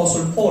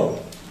Apostle Paul.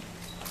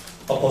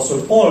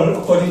 Apostle Paul,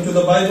 according to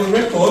the Bible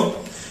record,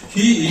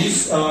 he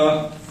is,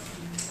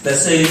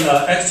 let's say,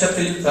 Acts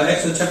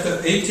chapter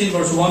 18,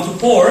 verse 1 to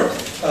 4.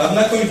 I'm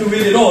not going to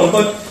read it all,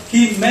 but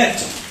he met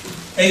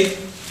a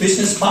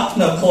business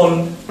partner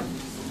called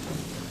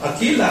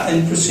Aquila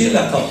and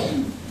Priscilla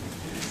couple.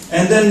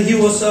 And then he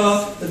was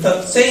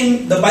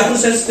the Bible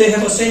says they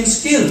have the same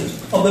skill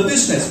of the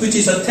business, which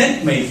is a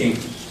tent making.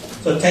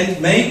 So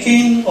tent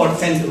making or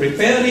tent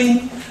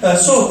repairing.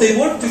 So they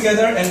work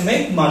together and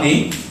make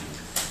money,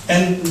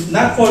 and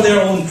not for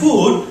their own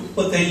food,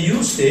 but they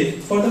used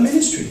it for the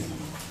ministry,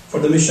 for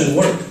the mission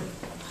work.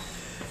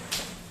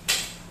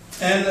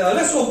 And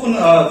let's open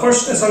 1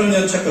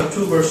 Thessalonians chapter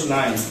 2, verse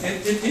 9.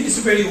 It is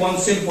very one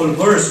simple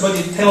verse, but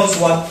it tells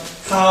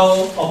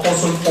how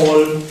Apostle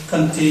Paul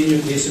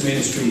continued his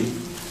ministry.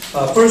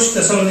 1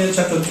 Thessalonians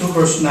chapter 2,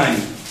 verse 9.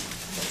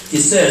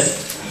 It says,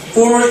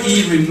 "For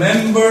ye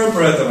remember,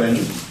 brethren,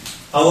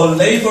 our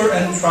labor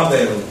and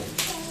travail,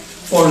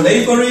 for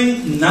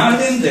laboring night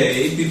and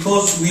day,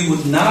 because we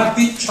would not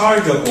be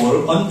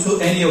chargeable unto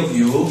any of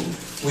you,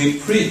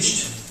 we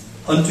preached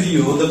unto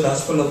you the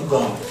gospel of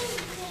God."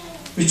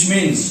 Which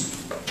means,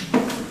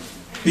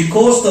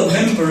 because the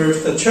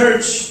members, the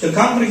church, the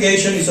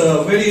congregation is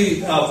a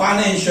very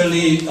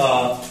financially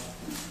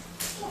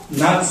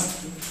not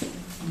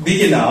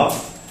big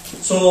enough,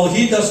 so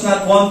he does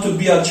not want to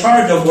be a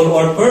chargeable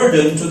or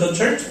burden to the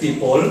church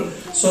people.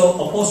 So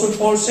Apostle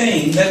Paul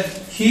saying that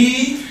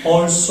he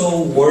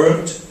also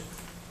worked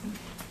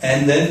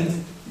and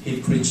then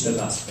he preached the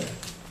gospel.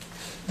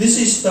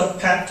 This is the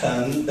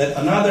pattern, that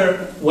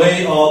another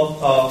way of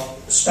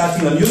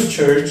starting a new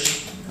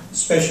church,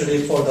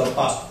 especially for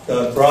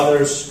the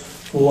brothers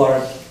who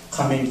are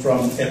coming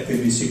from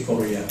FBBC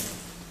Korea.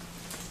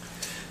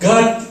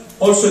 God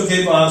also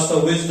gave us the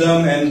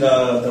wisdom and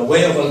the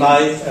way of a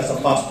life as a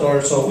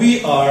pastor. So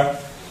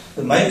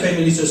my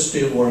family is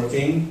still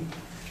working,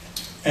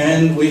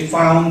 and we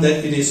found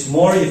that it is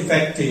more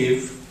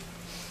effective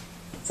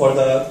for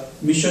the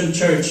mission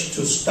church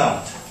to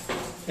start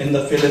in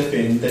the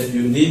Philippines that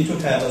you need to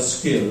have a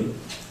skill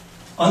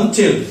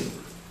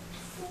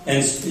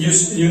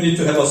you need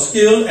to have a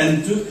skill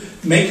and to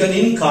make an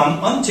income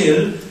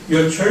until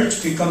your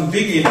church become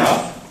big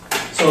enough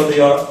so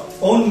your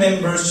own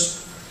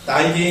members'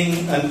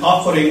 tithing and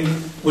offering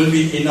will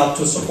be enough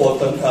to support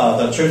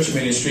the church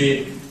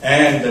ministry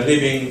and the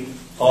living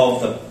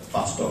of the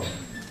pastor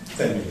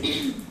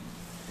family.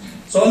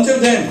 So until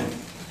then,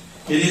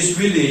 it is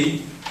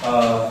really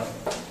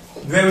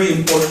very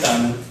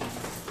important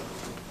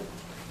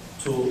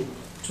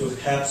to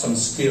have some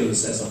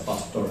skills as a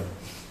pastor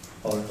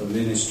or the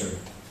minister.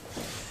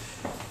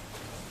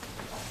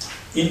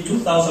 In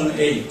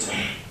 2008,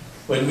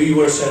 when we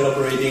were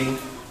celebrating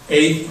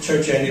 8th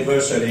church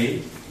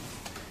anniversary,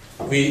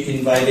 we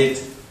invited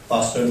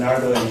Pastor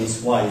Nardo and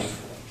his wife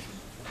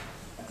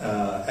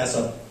as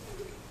a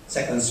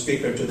second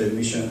speaker to the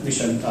mission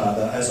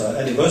as an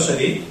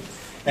anniversary.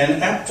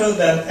 And after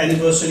that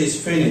anniversary is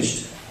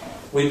finished,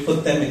 we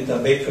put them in the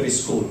bakery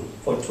school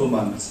for 2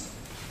 months.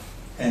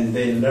 And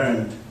they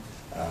learned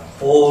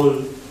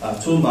whole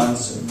 2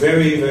 months,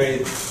 very,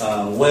 very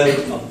well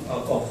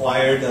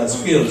acquired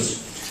skills.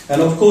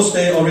 And of course,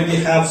 they already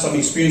have some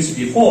experience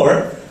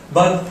before,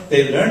 but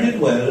they learned it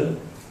well,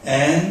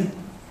 and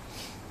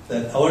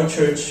that our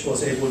church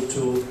was able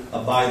to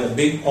buy the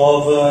big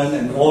oven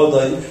and all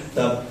the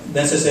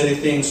necessary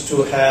things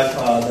to have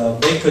the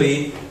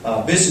bakery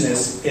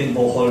business in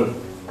Bohol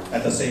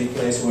at the same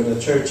place where the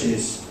church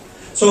is.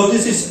 So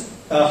this is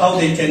how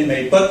they can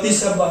make. But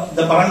this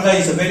the barangay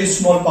is a very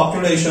small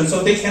population,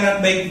 so they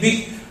cannot make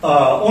big.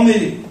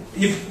 Only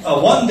if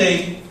one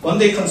day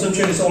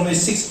consumption is only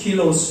 6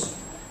 kilos,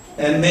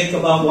 and make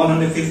about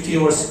 150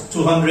 or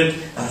 200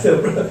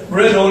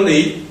 bread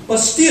only. But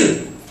still,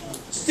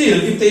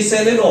 if they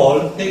sell it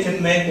all, they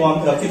can make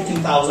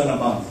 15,000 a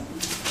month.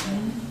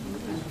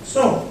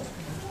 So,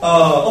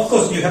 of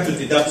course, you have to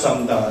deduct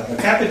some the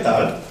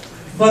capital,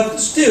 but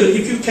still,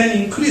 if you can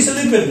increase a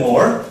little bit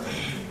more,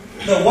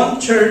 the one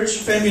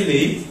church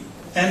family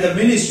and the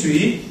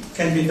ministry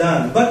can be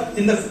done. But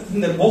in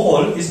the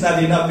Bohol, it's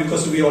not enough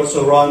because we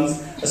also run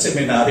a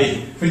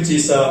seminary, which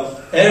is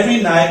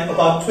every night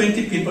about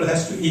 20 people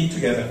has to eat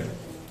together.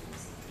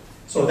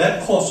 So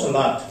that costs a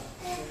lot.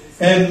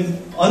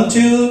 And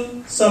until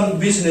some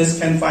business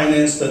can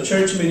finance the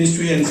church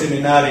ministry and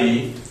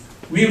seminary,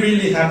 we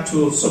really have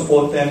to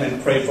support them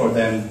and pray for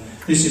them.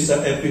 This is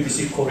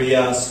FBBC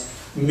Korea's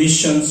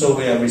mission, so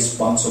we are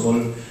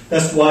responsible.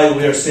 That's why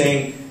we are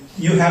saying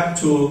you have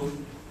to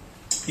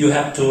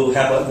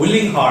have a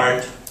willing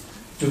heart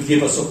to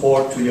give a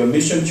support to your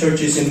mission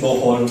churches in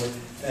Bohol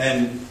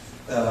and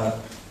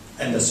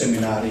the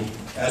seminary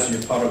as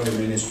you're part of the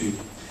ministry.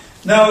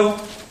 Now,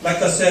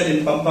 like I said,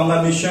 in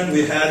Pampanga Mission,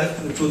 we had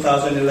in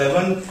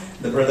 2011,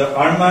 the brother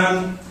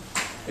Arman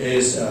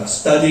is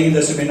studying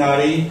the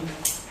seminary,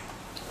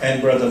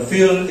 and brother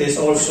Phil is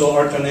also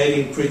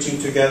alternating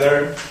preaching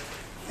together.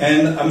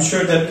 And I'm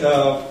sure that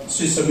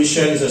Sister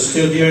Michelle is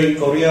still here in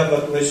Korea,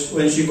 but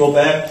when she go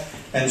back,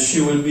 and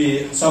she will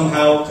be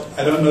somehow,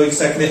 I don't know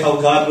exactly how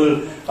God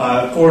will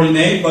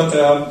coordinate, but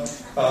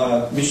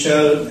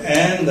Michelle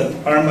and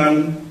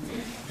Arman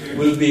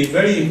will be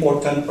very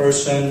important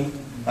person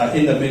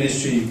in the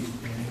ministry.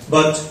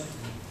 But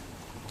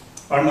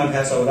Arman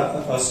has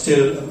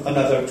still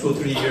another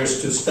 2-3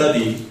 years to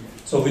study,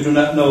 so we do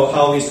not know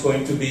how it's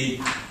going to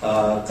be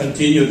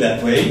continued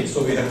that way,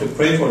 so we have to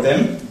pray for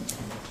them.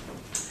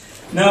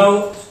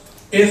 Now,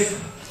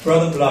 if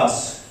Brother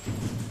Blas,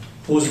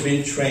 who's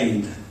been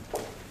trained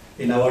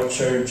in our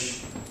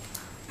church,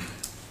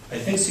 I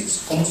think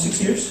almost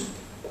 6 years?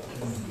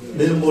 A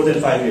little more than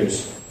 5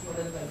 years.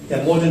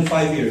 Yeah, more than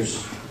 5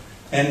 years.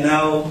 And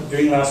now,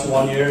 during last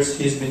 1 year,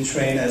 he's been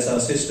trained as an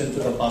assistant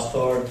to the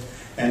pastor,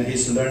 and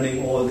he's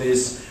learning all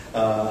this,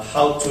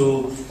 how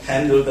to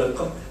handle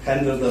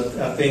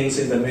the things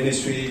in the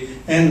ministry.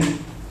 And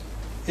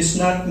it's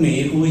not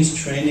me who is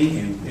training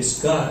him;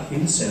 it's God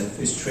Himself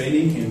is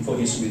training him for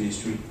his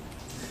ministry.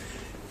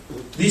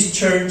 This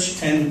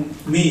church and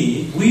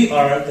me, we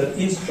are the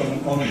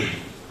instrument only.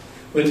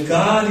 When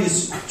God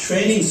is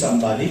training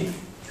somebody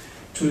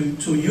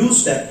to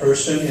use that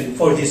person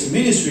for his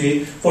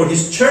ministry, for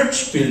his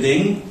church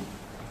building,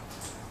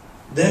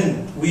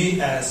 then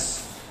we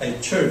as a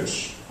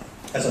church,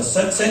 as a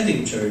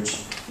sending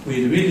church,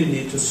 we really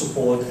need to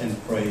support and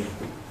pray.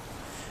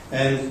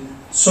 And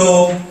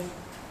so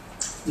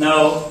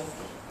now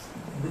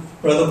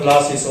Brother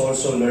Blas is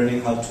also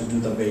learning how to do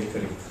the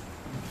bakery.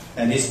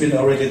 And it's been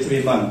already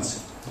 3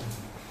 months.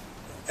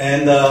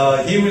 And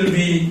he will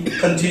be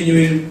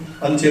continuing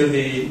until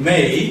the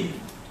May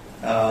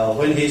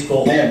when he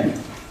go home.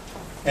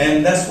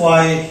 And that's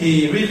why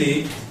he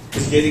really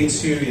is getting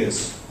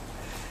serious.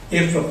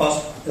 If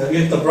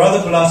the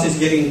Brother Blas is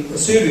getting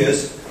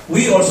serious,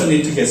 we also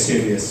need to get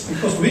serious.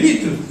 Because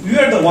we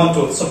are the one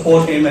to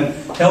support him and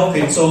help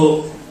him.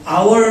 So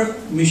our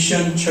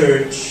mission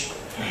church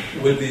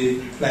will be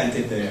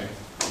planted there.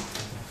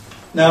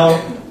 Now,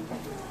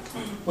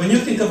 when you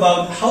think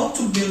about how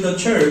to build a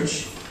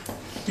church,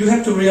 you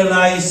have to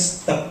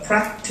realize the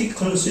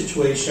practical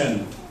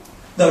situation,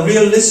 the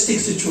realistic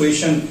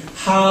situation,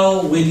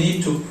 how we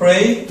need to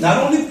pray, not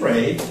only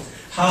pray,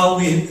 how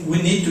we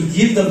need to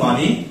give the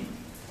money,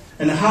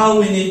 and how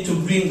we need to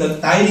bring the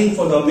tithing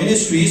for the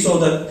ministry so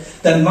that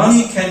that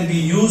money can be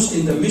used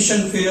in the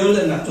mission field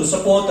and to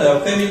support our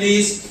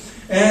families,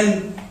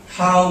 and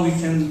how we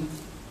can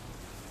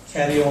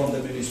carry on the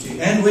ministry.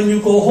 And when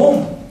you go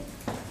home,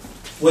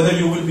 whether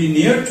you will be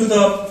near to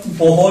the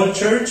Bohol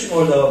church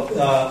or the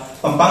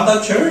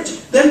Pampanga church,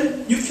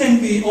 then you can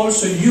be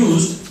also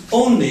used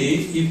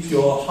only if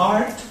your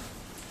heart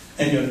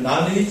and your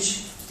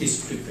knowledge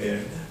is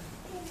prepared.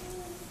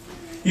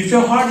 If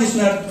your heart is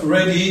not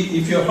ready,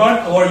 if your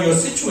heart or your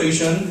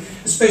situation,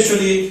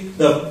 especially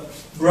the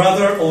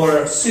brother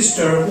or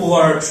sister who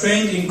are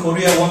trained in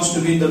Korea wants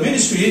to be in the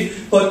ministry,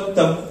 but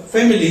the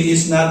family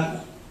is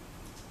not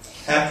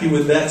happy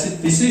with that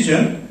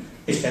decision,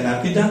 it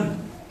cannot be done.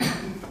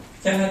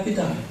 Cannot be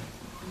done.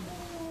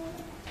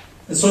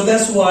 And so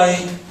that's why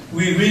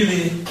we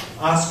really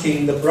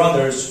asking the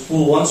brothers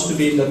who wants to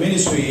be in the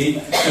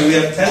ministry, and we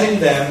are telling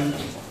them,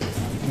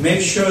 make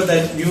sure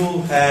that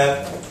you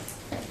have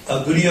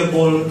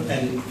agreeable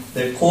and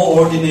the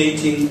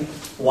coordinating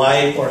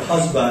wife or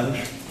husband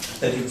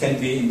that you can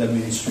be in the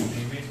ministry.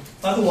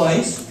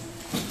 Otherwise,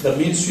 the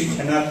ministry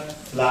cannot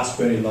last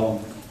very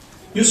long.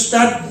 You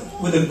start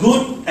with a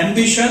good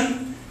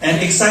ambition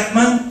and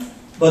excitement,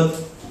 but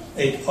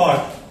a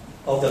part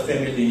of the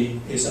family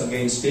is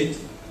against it,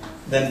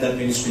 then the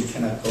ministry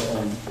cannot go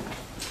on.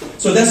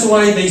 So that's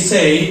why they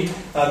say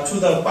to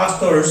the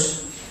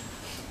pastors,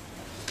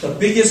 the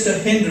biggest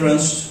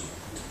hindrance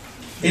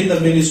in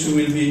the ministry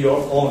will be your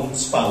own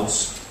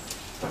spouse.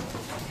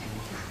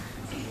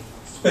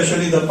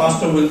 Especially the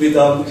pastor will be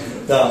the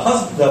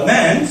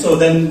man, so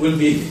then will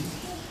be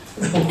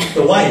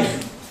the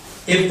wife.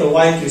 If the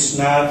wife is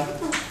not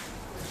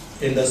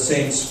in the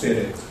same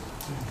spirit.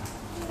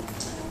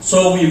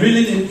 So we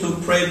really need to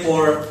pray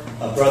for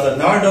Brother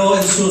Nardo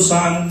and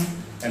Susan,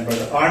 and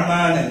Brother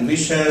Arman and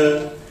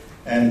Michelle,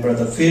 and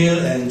Brother Phil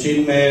and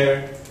Jean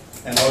Mayer,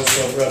 and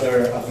also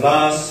Brother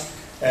Ablas,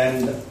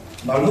 and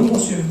Marlo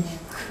was you?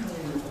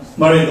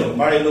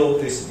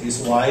 Marilo is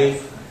his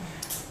wife.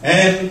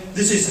 And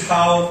this is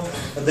how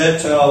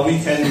that we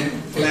can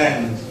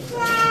plan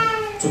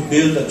to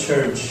build a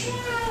church.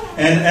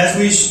 And as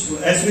we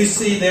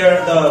see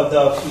there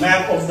the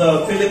map of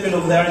the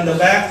Philippines there in the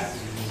back,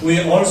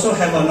 we also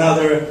have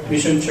another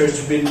mission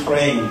church been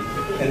praying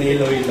in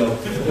Iloilo.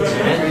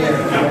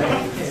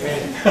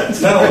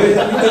 Now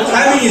the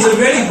timing is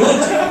very good.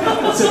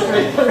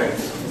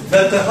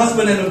 That the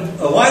husband and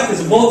wife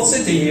is both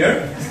sitting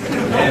here.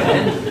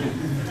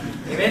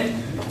 Amen.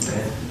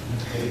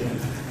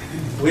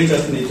 We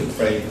just need to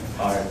pray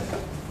hard.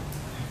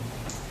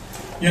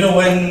 You know,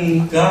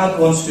 when God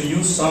wants to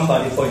use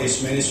somebody for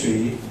His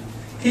ministry,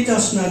 He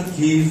does not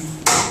give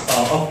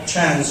a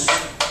chance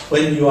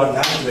when you are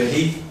not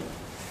ready.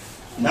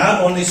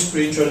 Not only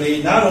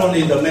spiritually, not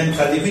only the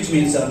mentally, which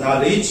means the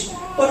knowledge,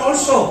 but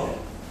also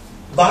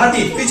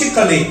body,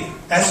 physically,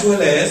 as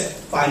well as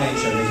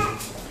financially.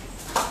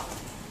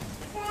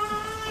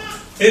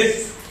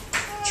 If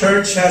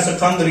church has a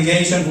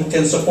congregation who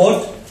can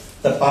support,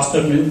 the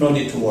pastor no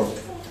need to work.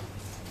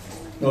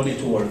 No need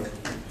to work.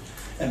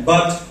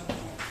 But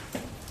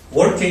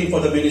working for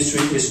the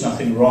ministry is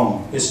nothing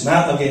wrong. It's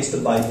not against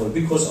the Bible,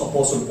 because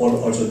Apostle Paul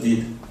also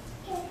did.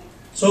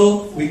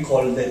 So we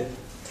call that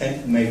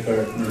tent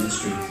maker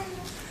ministry.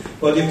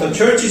 But if the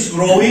church is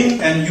growing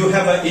and you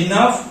have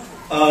enough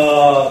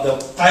the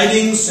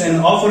tithings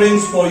and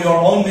offerings for your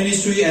own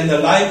ministry and the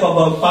life of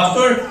a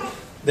pastor,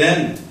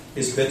 then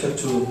it's better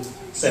to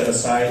set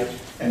aside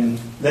and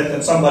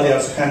let somebody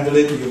else handle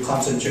it. You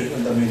concentrate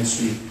on the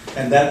ministry,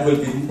 and that will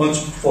be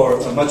much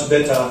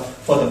better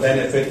for the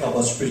benefit of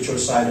a spiritual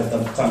side of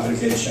the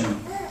congregation.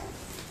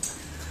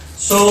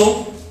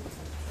 So,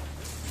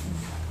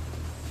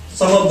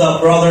 some of the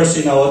brothers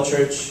in our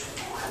church,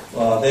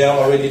 they are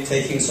already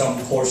taking some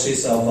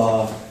courses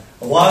of.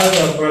 While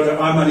the brother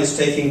Arman is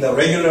taking the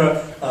regular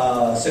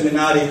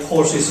seminary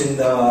courses in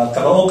the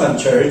Caloocan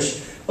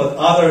church, but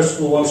others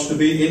who wants to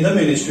be in the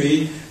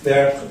ministry, they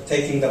are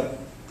taking the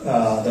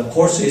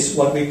courses,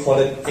 what we call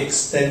it,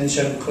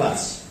 extension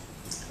class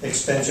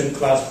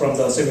from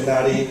the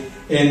seminary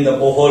in the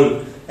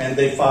Bohol, and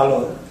they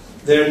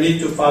need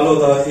to follow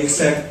the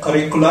exact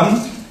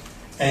curriculum,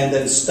 and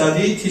then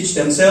study, teach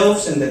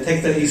themselves, and they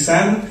take the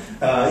exam.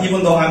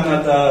 Even though I'm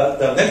not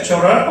the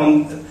lecturer,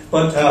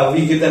 but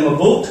we give them a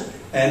book,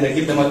 and they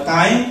give them a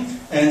time,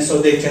 and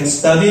so they can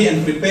study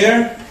and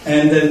prepare,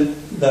 and then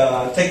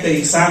take the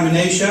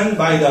examination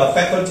by the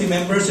faculty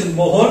members in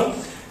Bohol,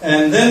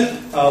 and then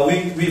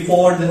we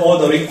forward all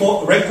the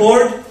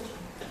record,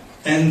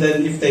 and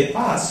then if they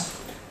pass,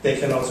 they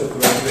can also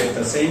graduate at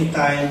the same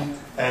time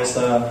as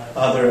the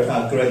other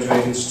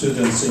graduating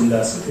students in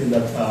the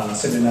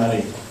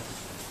seminary.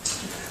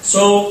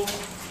 So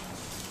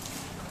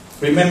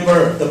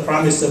remember the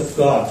promise of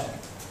God.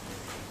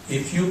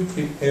 If you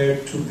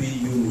prepare to be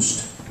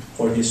used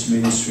for this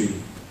ministry,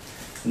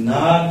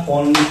 not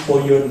only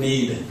for your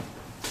need,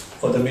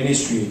 for the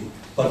ministry,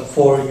 but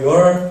for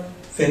your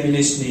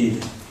family's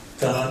need,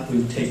 God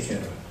will take care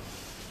of it.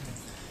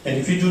 And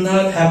if you do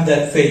not have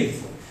that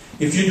faith,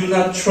 if you do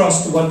not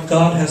trust what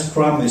God has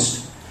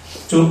promised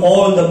to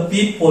all the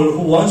people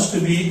who wants to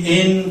be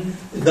in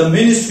the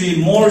ministry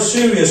more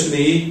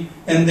seriously,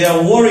 and they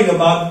are worrying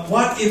about,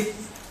 what if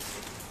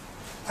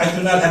I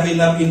do not have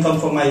enough income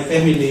for my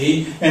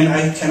family, and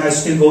can I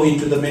still go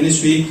into the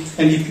ministry?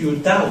 And if you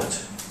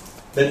doubt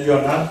that you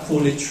are not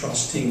fully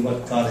trusting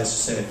what God has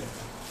said,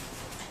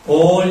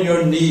 all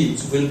your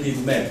needs will be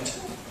met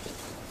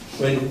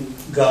when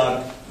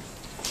God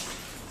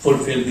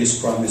fulfills these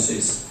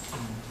promises.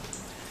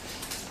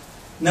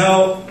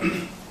 Now,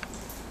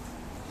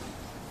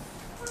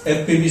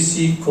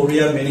 FBBC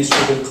Korea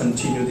ministry will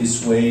continue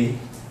this way,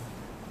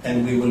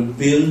 and we will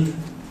build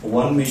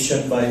one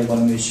mission by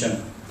one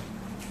mission.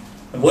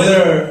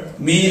 Whether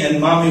me and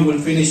mommy will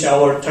finish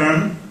our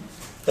term,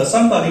 that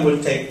somebody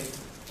will take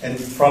and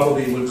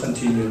probably will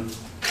continue.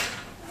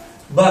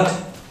 But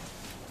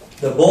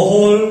the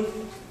Bohol,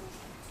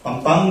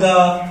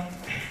 Pampanga,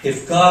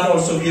 if God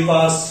also give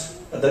us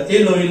the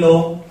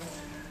Iloilo,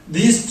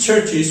 these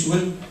churches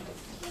will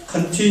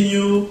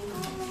continue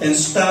and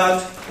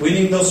start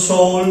winning the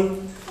soul,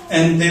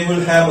 and they will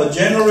have a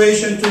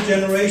generation to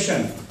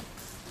generation.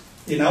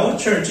 In our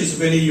church, it's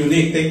very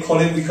unique. They call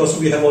it because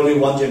we have only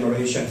one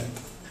generation.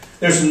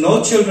 There's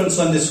no children's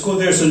Sunday school.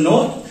 There's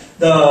no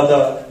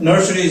the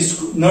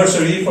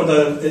nursery for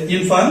the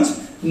infants.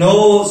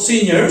 No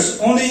seniors.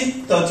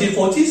 Only 30s,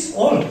 40s,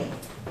 all.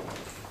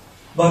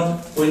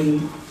 But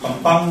when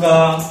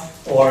Pampanga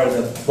or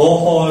the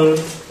Bohol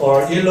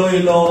or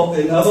Iloilo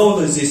and all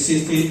these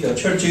cities, the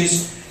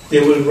churches, they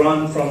will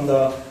run from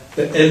the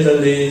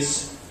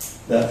elderlies,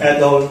 the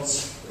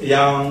adults,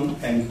 young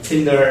and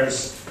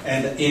kinders,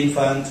 and the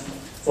infant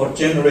for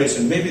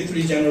generation, maybe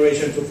 3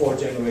 generations to 4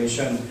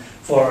 generations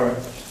for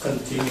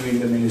continuing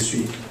the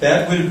ministry.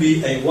 That will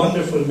be a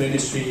wonderful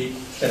ministry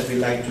that we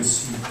like to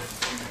see.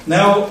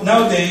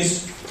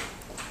 Nowadays,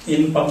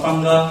 in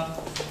Pampanga,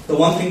 the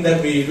one thing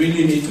that we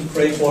really need to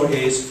pray for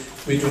is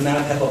we do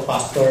not have a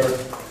pastor,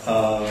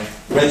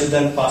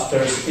 resident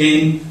pastors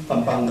in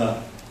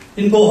Pampanga.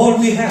 In Bohol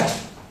we have,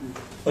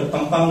 but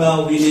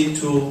Pampanga we need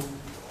to,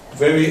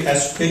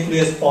 as quickly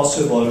as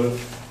possible,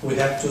 we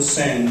have to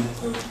send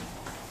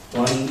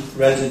one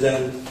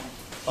resident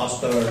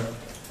pastor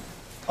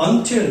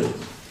until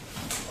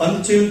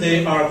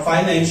they are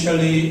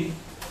financially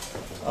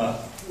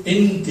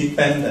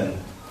independent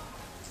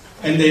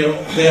and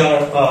they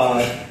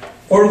are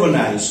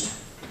organized.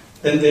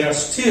 Then they are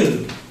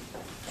still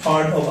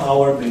part of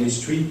our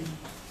ministry.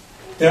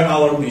 They're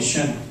our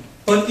mission.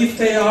 But if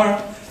they are,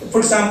 for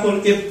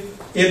example, if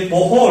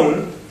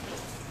Bohol,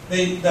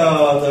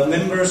 the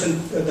members and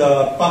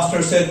the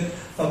pastor said,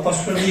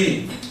 Pastor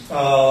Lee,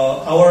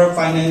 our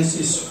finance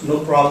is no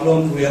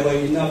problem. We have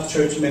enough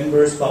church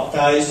members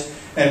baptized,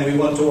 and we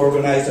want to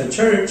organize a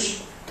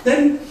church.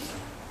 Then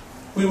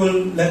we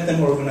will let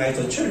them organize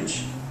a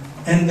church,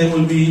 and there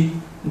will be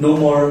no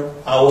more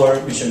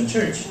our mission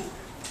church.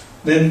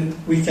 Then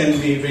we can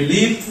be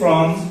relieved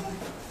from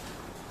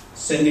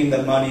sending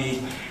the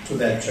money to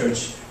that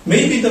church.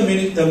 Maybe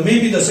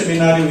the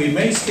seminary we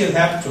may still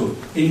have to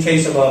in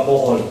case of a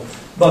Bohol,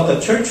 but the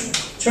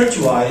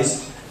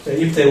church-wise,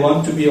 if they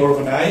want to be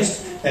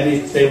organized and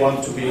if they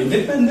want to be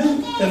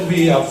independent, then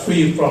we are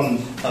free from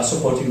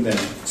supporting them.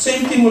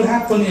 Same thing will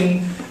happen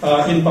in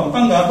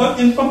Pampanga, but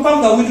in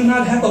Pampanga we do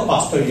not have a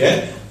pastor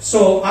yet.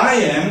 So I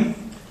am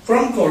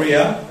from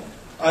Korea.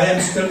 I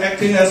am still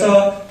acting as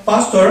a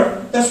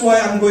pastor. That's why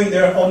I'm going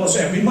there almost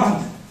every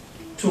month.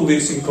 2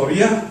 weeks in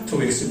Korea, 2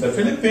 weeks in the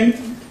Philippines,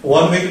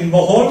 1 week in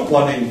Bohol,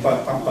 1 in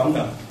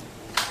Pampanga.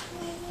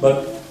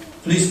 But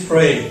please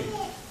pray.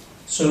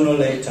 Sooner or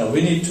later,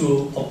 we need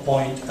to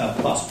appoint a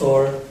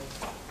pastor.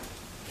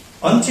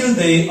 Until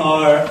they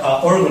are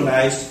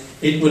organized,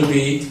 it will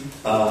be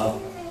a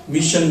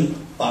mission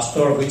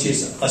pastor, which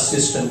is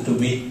assistant to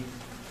me,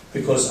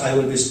 because I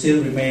will be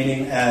still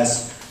remaining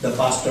as the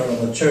pastor of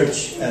a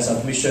church, as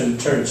a mission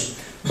church.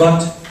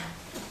 But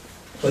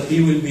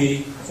he will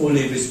be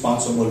fully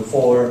responsible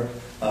for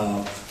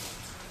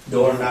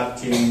door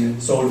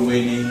knocking, soul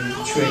winning,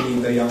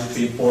 training the young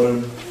people,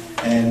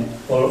 and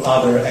all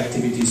other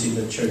activities in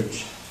the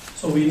church.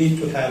 So we need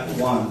to have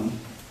one,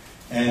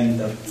 and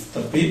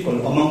the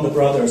people among the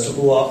brothers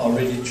who are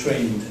already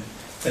trained,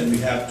 then we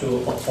have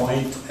to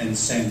appoint and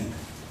send.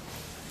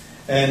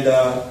 And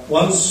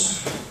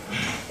once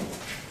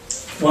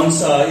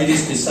it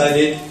is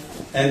decided,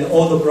 and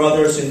all the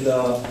brothers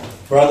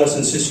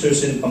and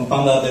sisters in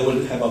Pampanga, they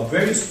will have a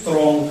very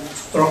strong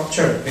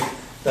structure.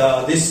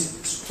 This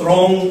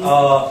strong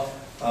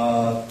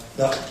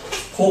the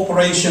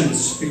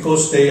corporations,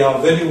 because they are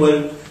very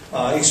well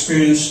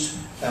experienced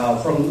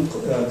from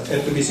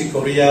FBBC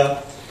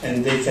Korea,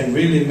 and they can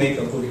really make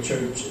a good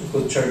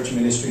church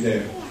ministry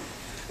there.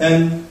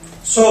 And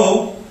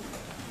so,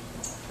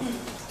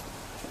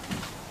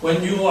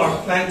 when you are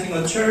planting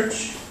a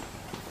church,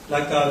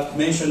 like I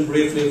mentioned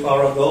briefly a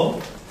while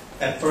ago,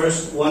 At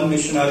first, one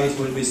missionary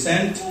will be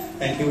sent,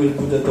 and he will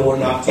do the door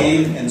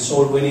knocking and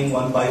soul winning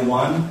one by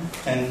one,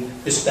 and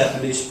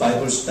establish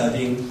Bible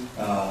studying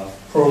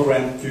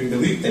program during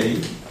the weekday.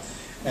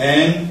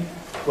 And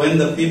when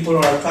the people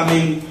are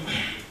coming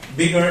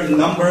bigger in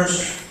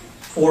numbers,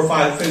 4 or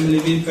 5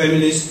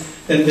 families,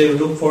 then they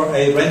look for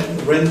a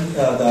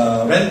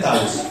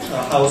rentals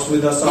house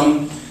with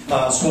some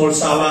small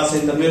salas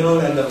in the middle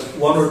and 1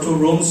 or 2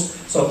 rooms.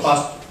 So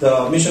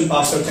the mission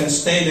pastor can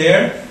stay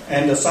there,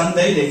 and the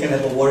Sunday they can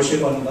have a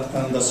worship on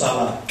the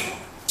sala.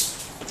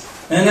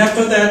 And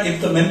after that,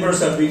 if the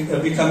members are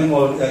becoming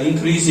or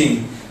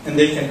increasing, and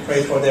they can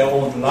pray for their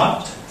own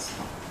lot,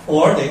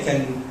 or they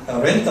can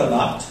rent a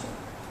lot,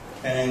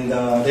 and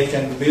they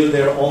can build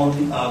their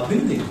own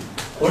building,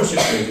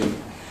 worship building.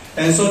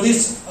 And so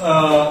this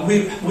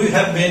we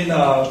have been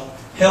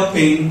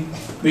helping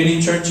many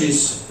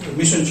churches,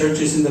 mission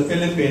churches in the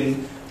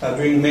Philippines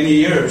during many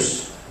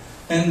years.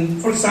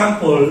 And for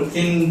example,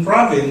 in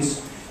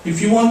province, if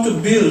you want to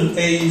build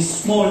a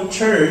small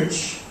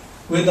church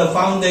with a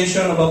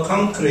foundation of a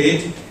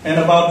concrete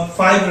and about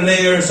 5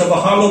 layers of a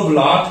hollow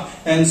block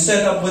and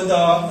set up with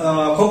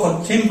a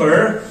coconut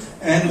timber,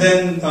 and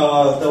then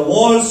the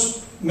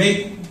walls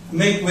make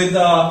with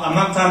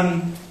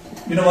amakan.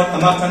 You know what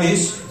amakan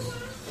is?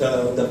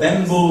 The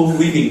bamboo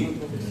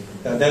weaving.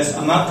 That's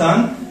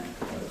amakan.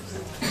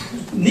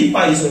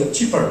 Nipa is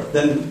cheaper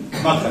than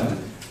amakan.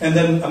 And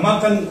then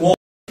amakan wall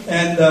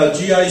and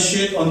GI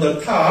sheet on the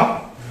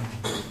top,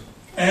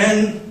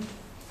 and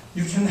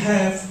you can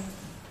have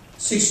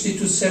 60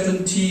 to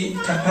 70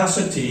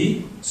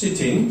 capacity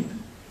sitting,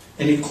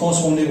 and it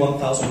costs only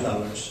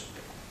 $1,000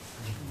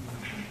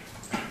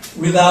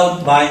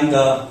 without buying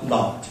the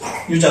lot.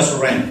 You just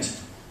rent.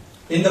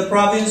 In the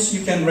province,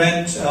 you can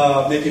rent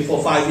maybe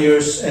for 5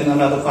 years and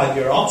another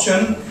 5-year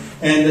option,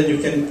 and then you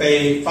can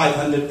pay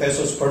 500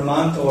 pesos per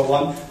month or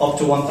up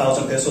to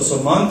 1,000 pesos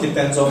a month,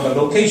 depends on the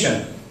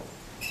location.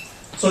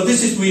 So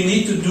we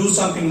need to do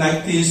something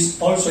like this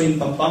also in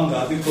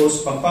Pampanga,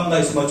 because Pampanga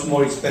is much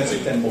more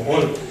expensive than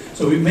Bohol.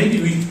 So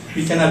maybe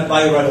we cannot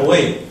buy right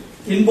away.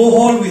 In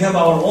Bohol, we have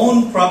our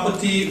own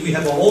property, we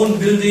have our own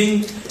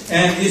building,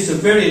 and it's a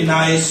very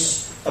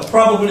nice,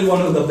 probably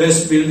one of the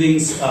best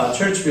buildings,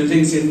 church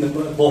buildings in the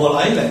Bohol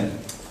Island.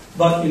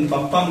 But in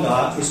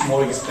Pampanga, it's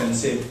more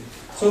expensive.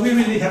 So we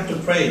really have to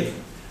pray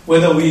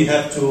whether we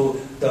have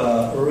to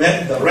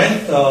rent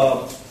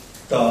the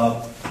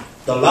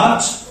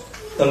lot.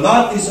 The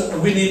lot is,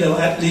 we need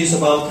at least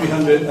about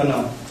 300,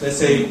 let's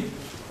say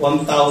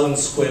 1,000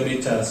 square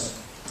meters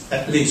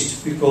at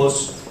least,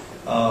 because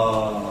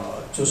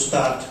to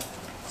start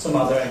some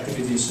other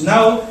activities.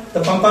 Now,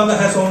 the Pampanga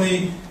has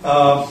only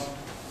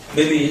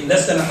maybe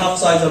less than half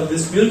size of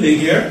this building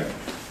here,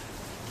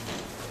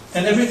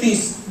 and everything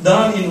is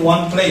done in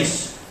one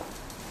place.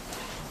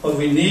 But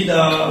we need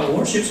a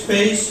worship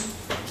space,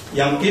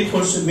 young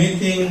people's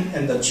meeting,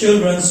 and the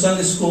children's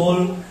Sunday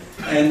school,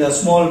 and a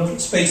small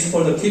space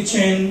for the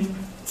kitchen.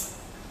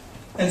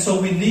 And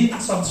so we need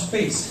some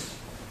space.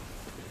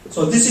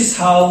 So this is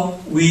how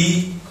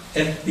we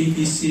at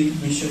FBBC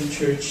Mission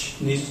Church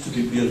needs to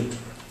be built.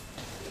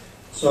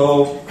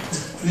 So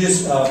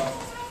please,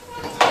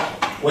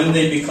 when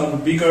they become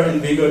bigger and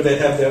bigger, they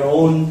have their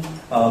own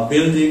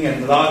building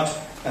and lot,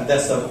 and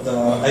that's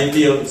the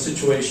ideal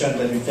situation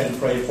that we can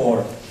pray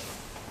for.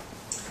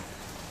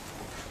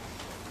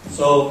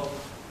 So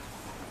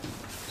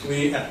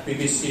we at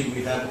BBC,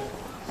 we have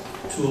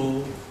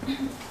two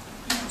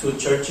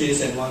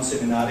churches and 1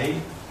 seminary,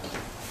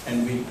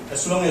 and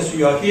as long as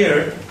you are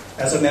here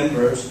as a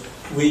members,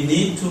 we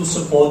need to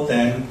support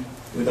them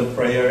with the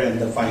prayer and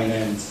the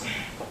finance.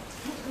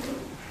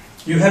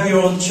 You have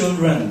your own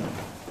children,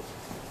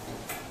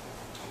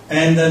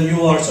 and then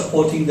you are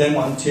supporting them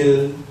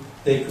until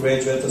they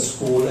graduate the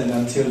school and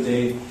until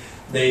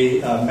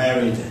they are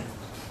married.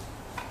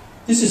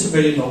 This is a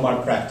very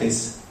normal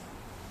practice.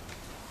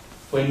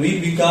 When we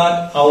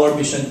begot our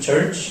mission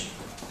church,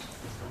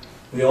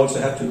 we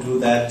also have to do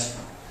that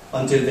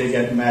until they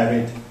get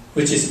married,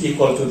 which is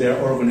equal to their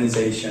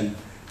organization.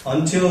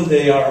 Until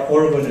they are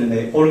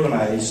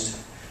organized,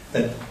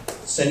 that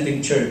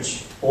sending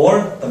church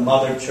or the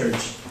mother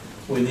church,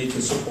 we need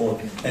to support.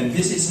 And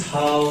this is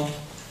how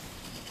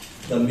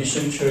the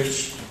mission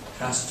church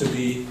has to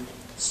be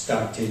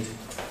started.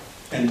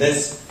 And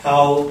that's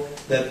how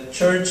the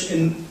church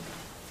in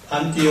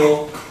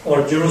Antioch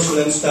or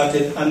Jerusalem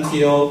started.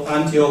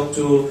 Antioch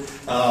to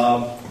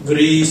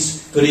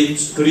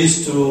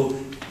Greece to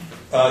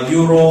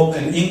Europe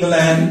and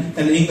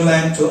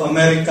England to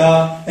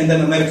America, and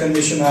then American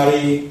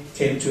missionary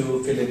came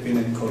to Philippines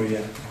and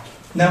Korea.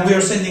 Now we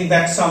are sending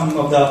back some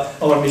of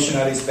our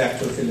missionaries back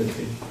to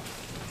Philippines.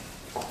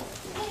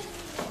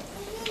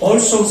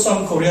 Also,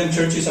 some Korean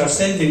churches are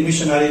sending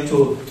missionary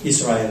to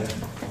Israel,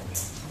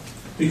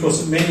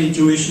 because many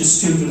Jewish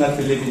still do not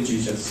believe in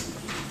Jesus.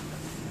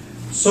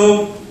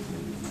 So,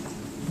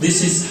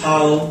 this is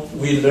how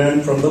we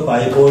learn from the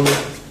Bible,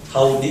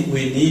 how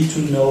we need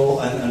to know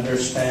and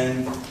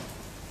understand,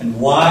 and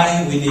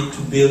why we need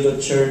to build a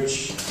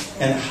church,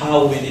 and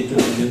how we need to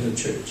build the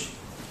church.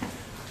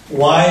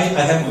 Why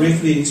I have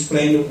briefly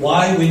explained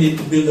why we need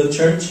to build a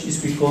church is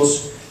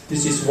because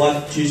this is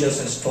what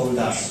Jesus has told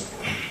us.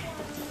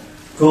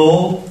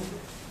 Go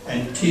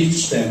and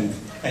teach them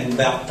and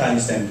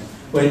baptize them.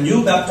 When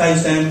you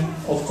baptize them,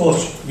 of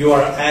course, you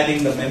are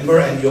adding the member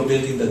and you're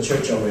building the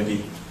church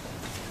already.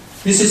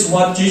 This is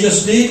what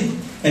Jesus did.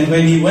 And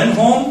when he went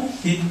home,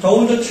 he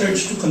told the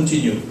church to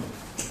continue.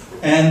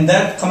 And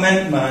that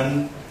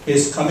commandment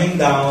is coming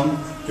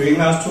down during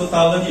last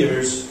 2,000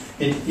 years.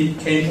 It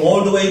came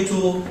all the way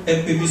to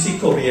FBBC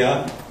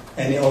Korea,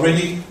 and it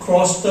already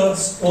crossed the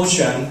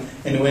ocean,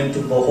 and it went to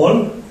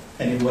Bohol,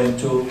 and it went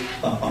to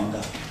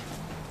Pampanga.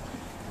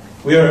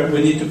 We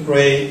need to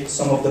pray.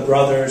 Some of the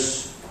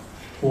brothers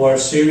who are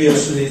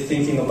seriously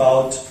thinking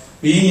about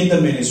being in the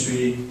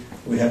ministry,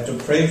 we have to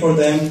pray for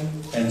them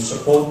and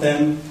support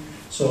them,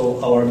 so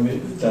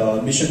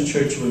the mission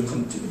church will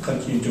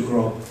continue to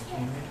grow.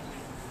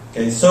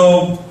 Okay,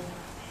 so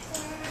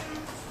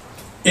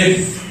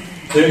if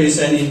there is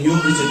any new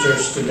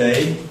visitors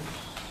today,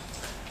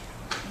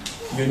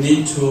 you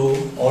need to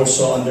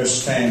also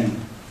understand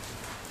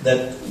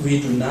that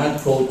we do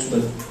not go to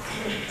the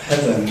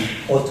heaven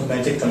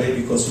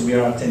automatically because we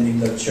are attending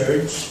the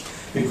church,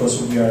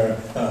 because we are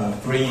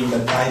bringing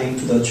the tithing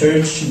to the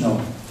church. No.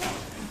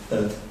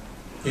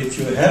 If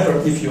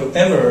you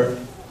ever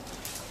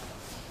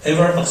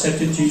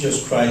accepted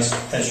Jesus Christ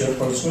as your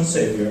personal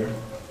Savior,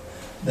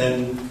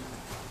 then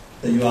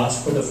you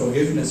ask for the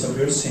forgiveness of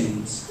your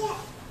sins,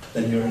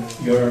 then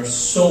your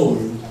soul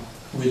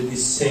will be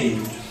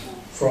saved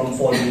from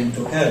falling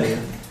into hell,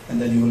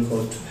 and then you will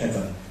go to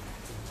heaven.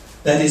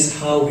 That is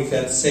how we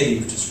get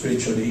saved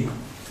spiritually,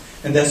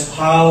 and that's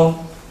how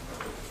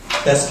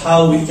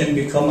we can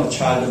become a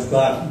child of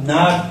God.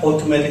 Not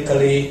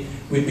automatically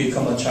we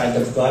become a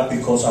child of God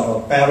because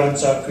our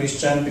parents are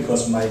Christian,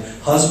 because my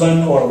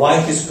husband or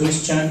wife is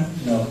Christian.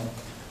 No,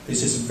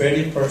 this is a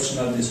very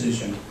personal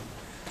decision.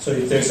 So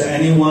if there's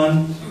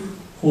anyone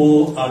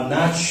who are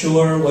not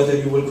sure whether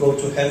you will go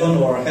to heaven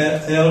or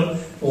hell,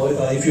 or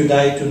if you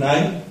die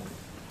tonight,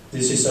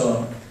 this is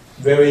a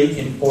very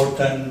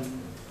important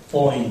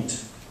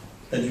point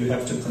that you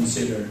have to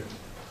consider.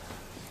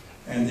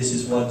 And this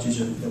is what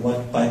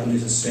Bible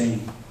is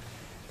saying,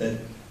 that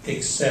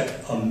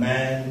except a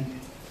man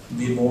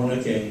be born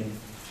again,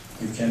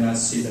 you cannot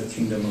see the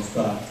kingdom of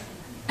God.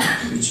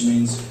 Which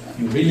means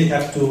you really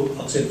have to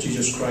accept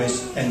Jesus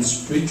Christ and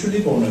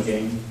spiritually born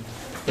again,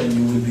 then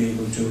you will be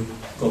able to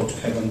go to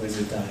heaven when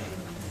you die.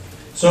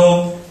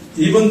 So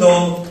even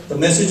though the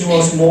message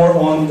was more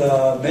on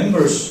the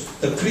members,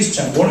 the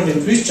Christian, born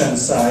again Christian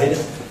side,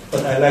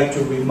 but I like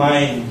to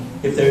remind,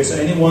 if there is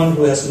anyone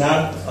who has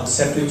not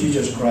accepted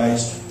Jesus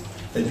Christ,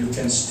 that you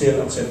can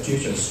still accept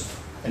Jesus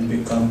and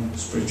become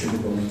spiritually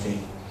born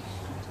again.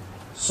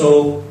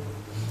 So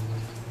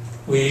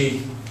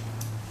we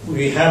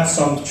have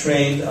some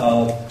trained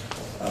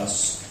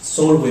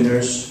soul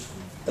winners.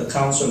 The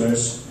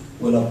counselors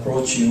will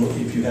approach you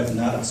if you have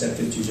not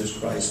accepted Jesus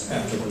Christ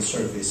after the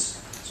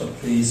service. So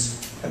please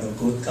have a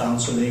good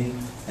counseling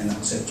and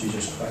accept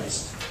Jesus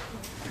Christ.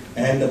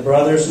 And the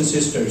brothers and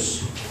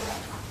sisters,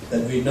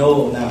 that we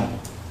know now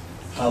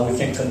how we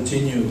can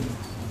continue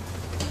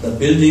the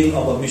building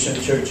of our mission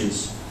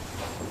churches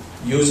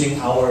using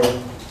our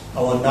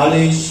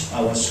knowledge,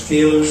 our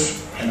skills,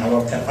 and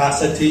our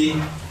capacity.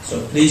 So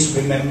please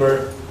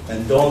remember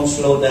and don't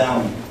slow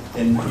down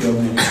in your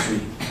ministry.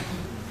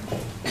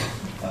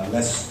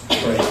 Let's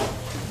pray.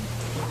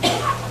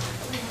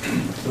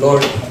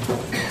 Lord,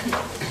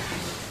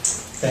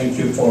 thank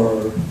you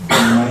for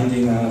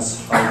reminding us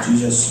how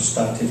Jesus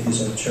started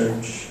his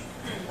church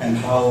and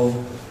how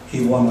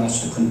he wants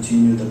us to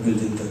continue the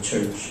building the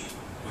church.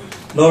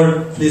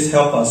 Lord, please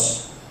help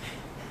us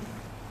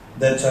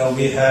that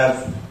we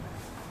have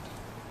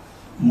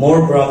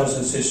more brothers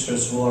and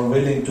sisters who are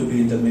willing to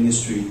be in the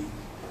ministry.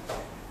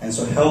 And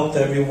so help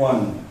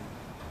everyone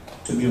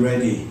to be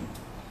ready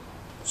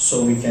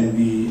so we can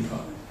be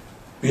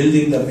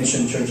building the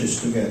mission churches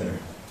together.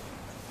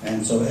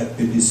 And so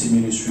FBBC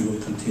ministry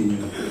will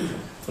continue.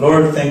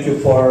 Lord, thank you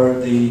for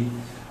the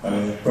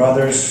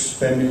brothers,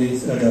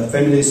 families, the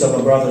families of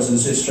the brothers and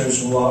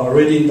sisters who are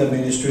already in the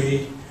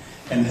ministry,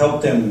 and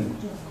help them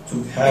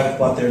to have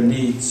what their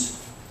needs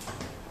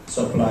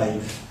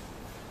supplied.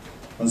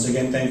 Once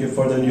again, thank you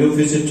for the new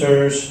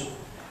visitors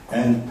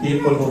and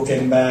people who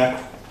came back,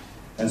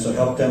 and so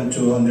help them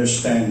to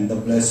understand the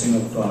blessing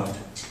of God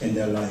in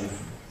their life.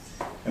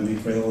 And we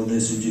pray all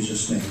this in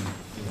Jesus' name.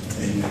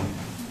 Amen.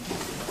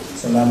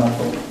 Salamat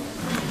po.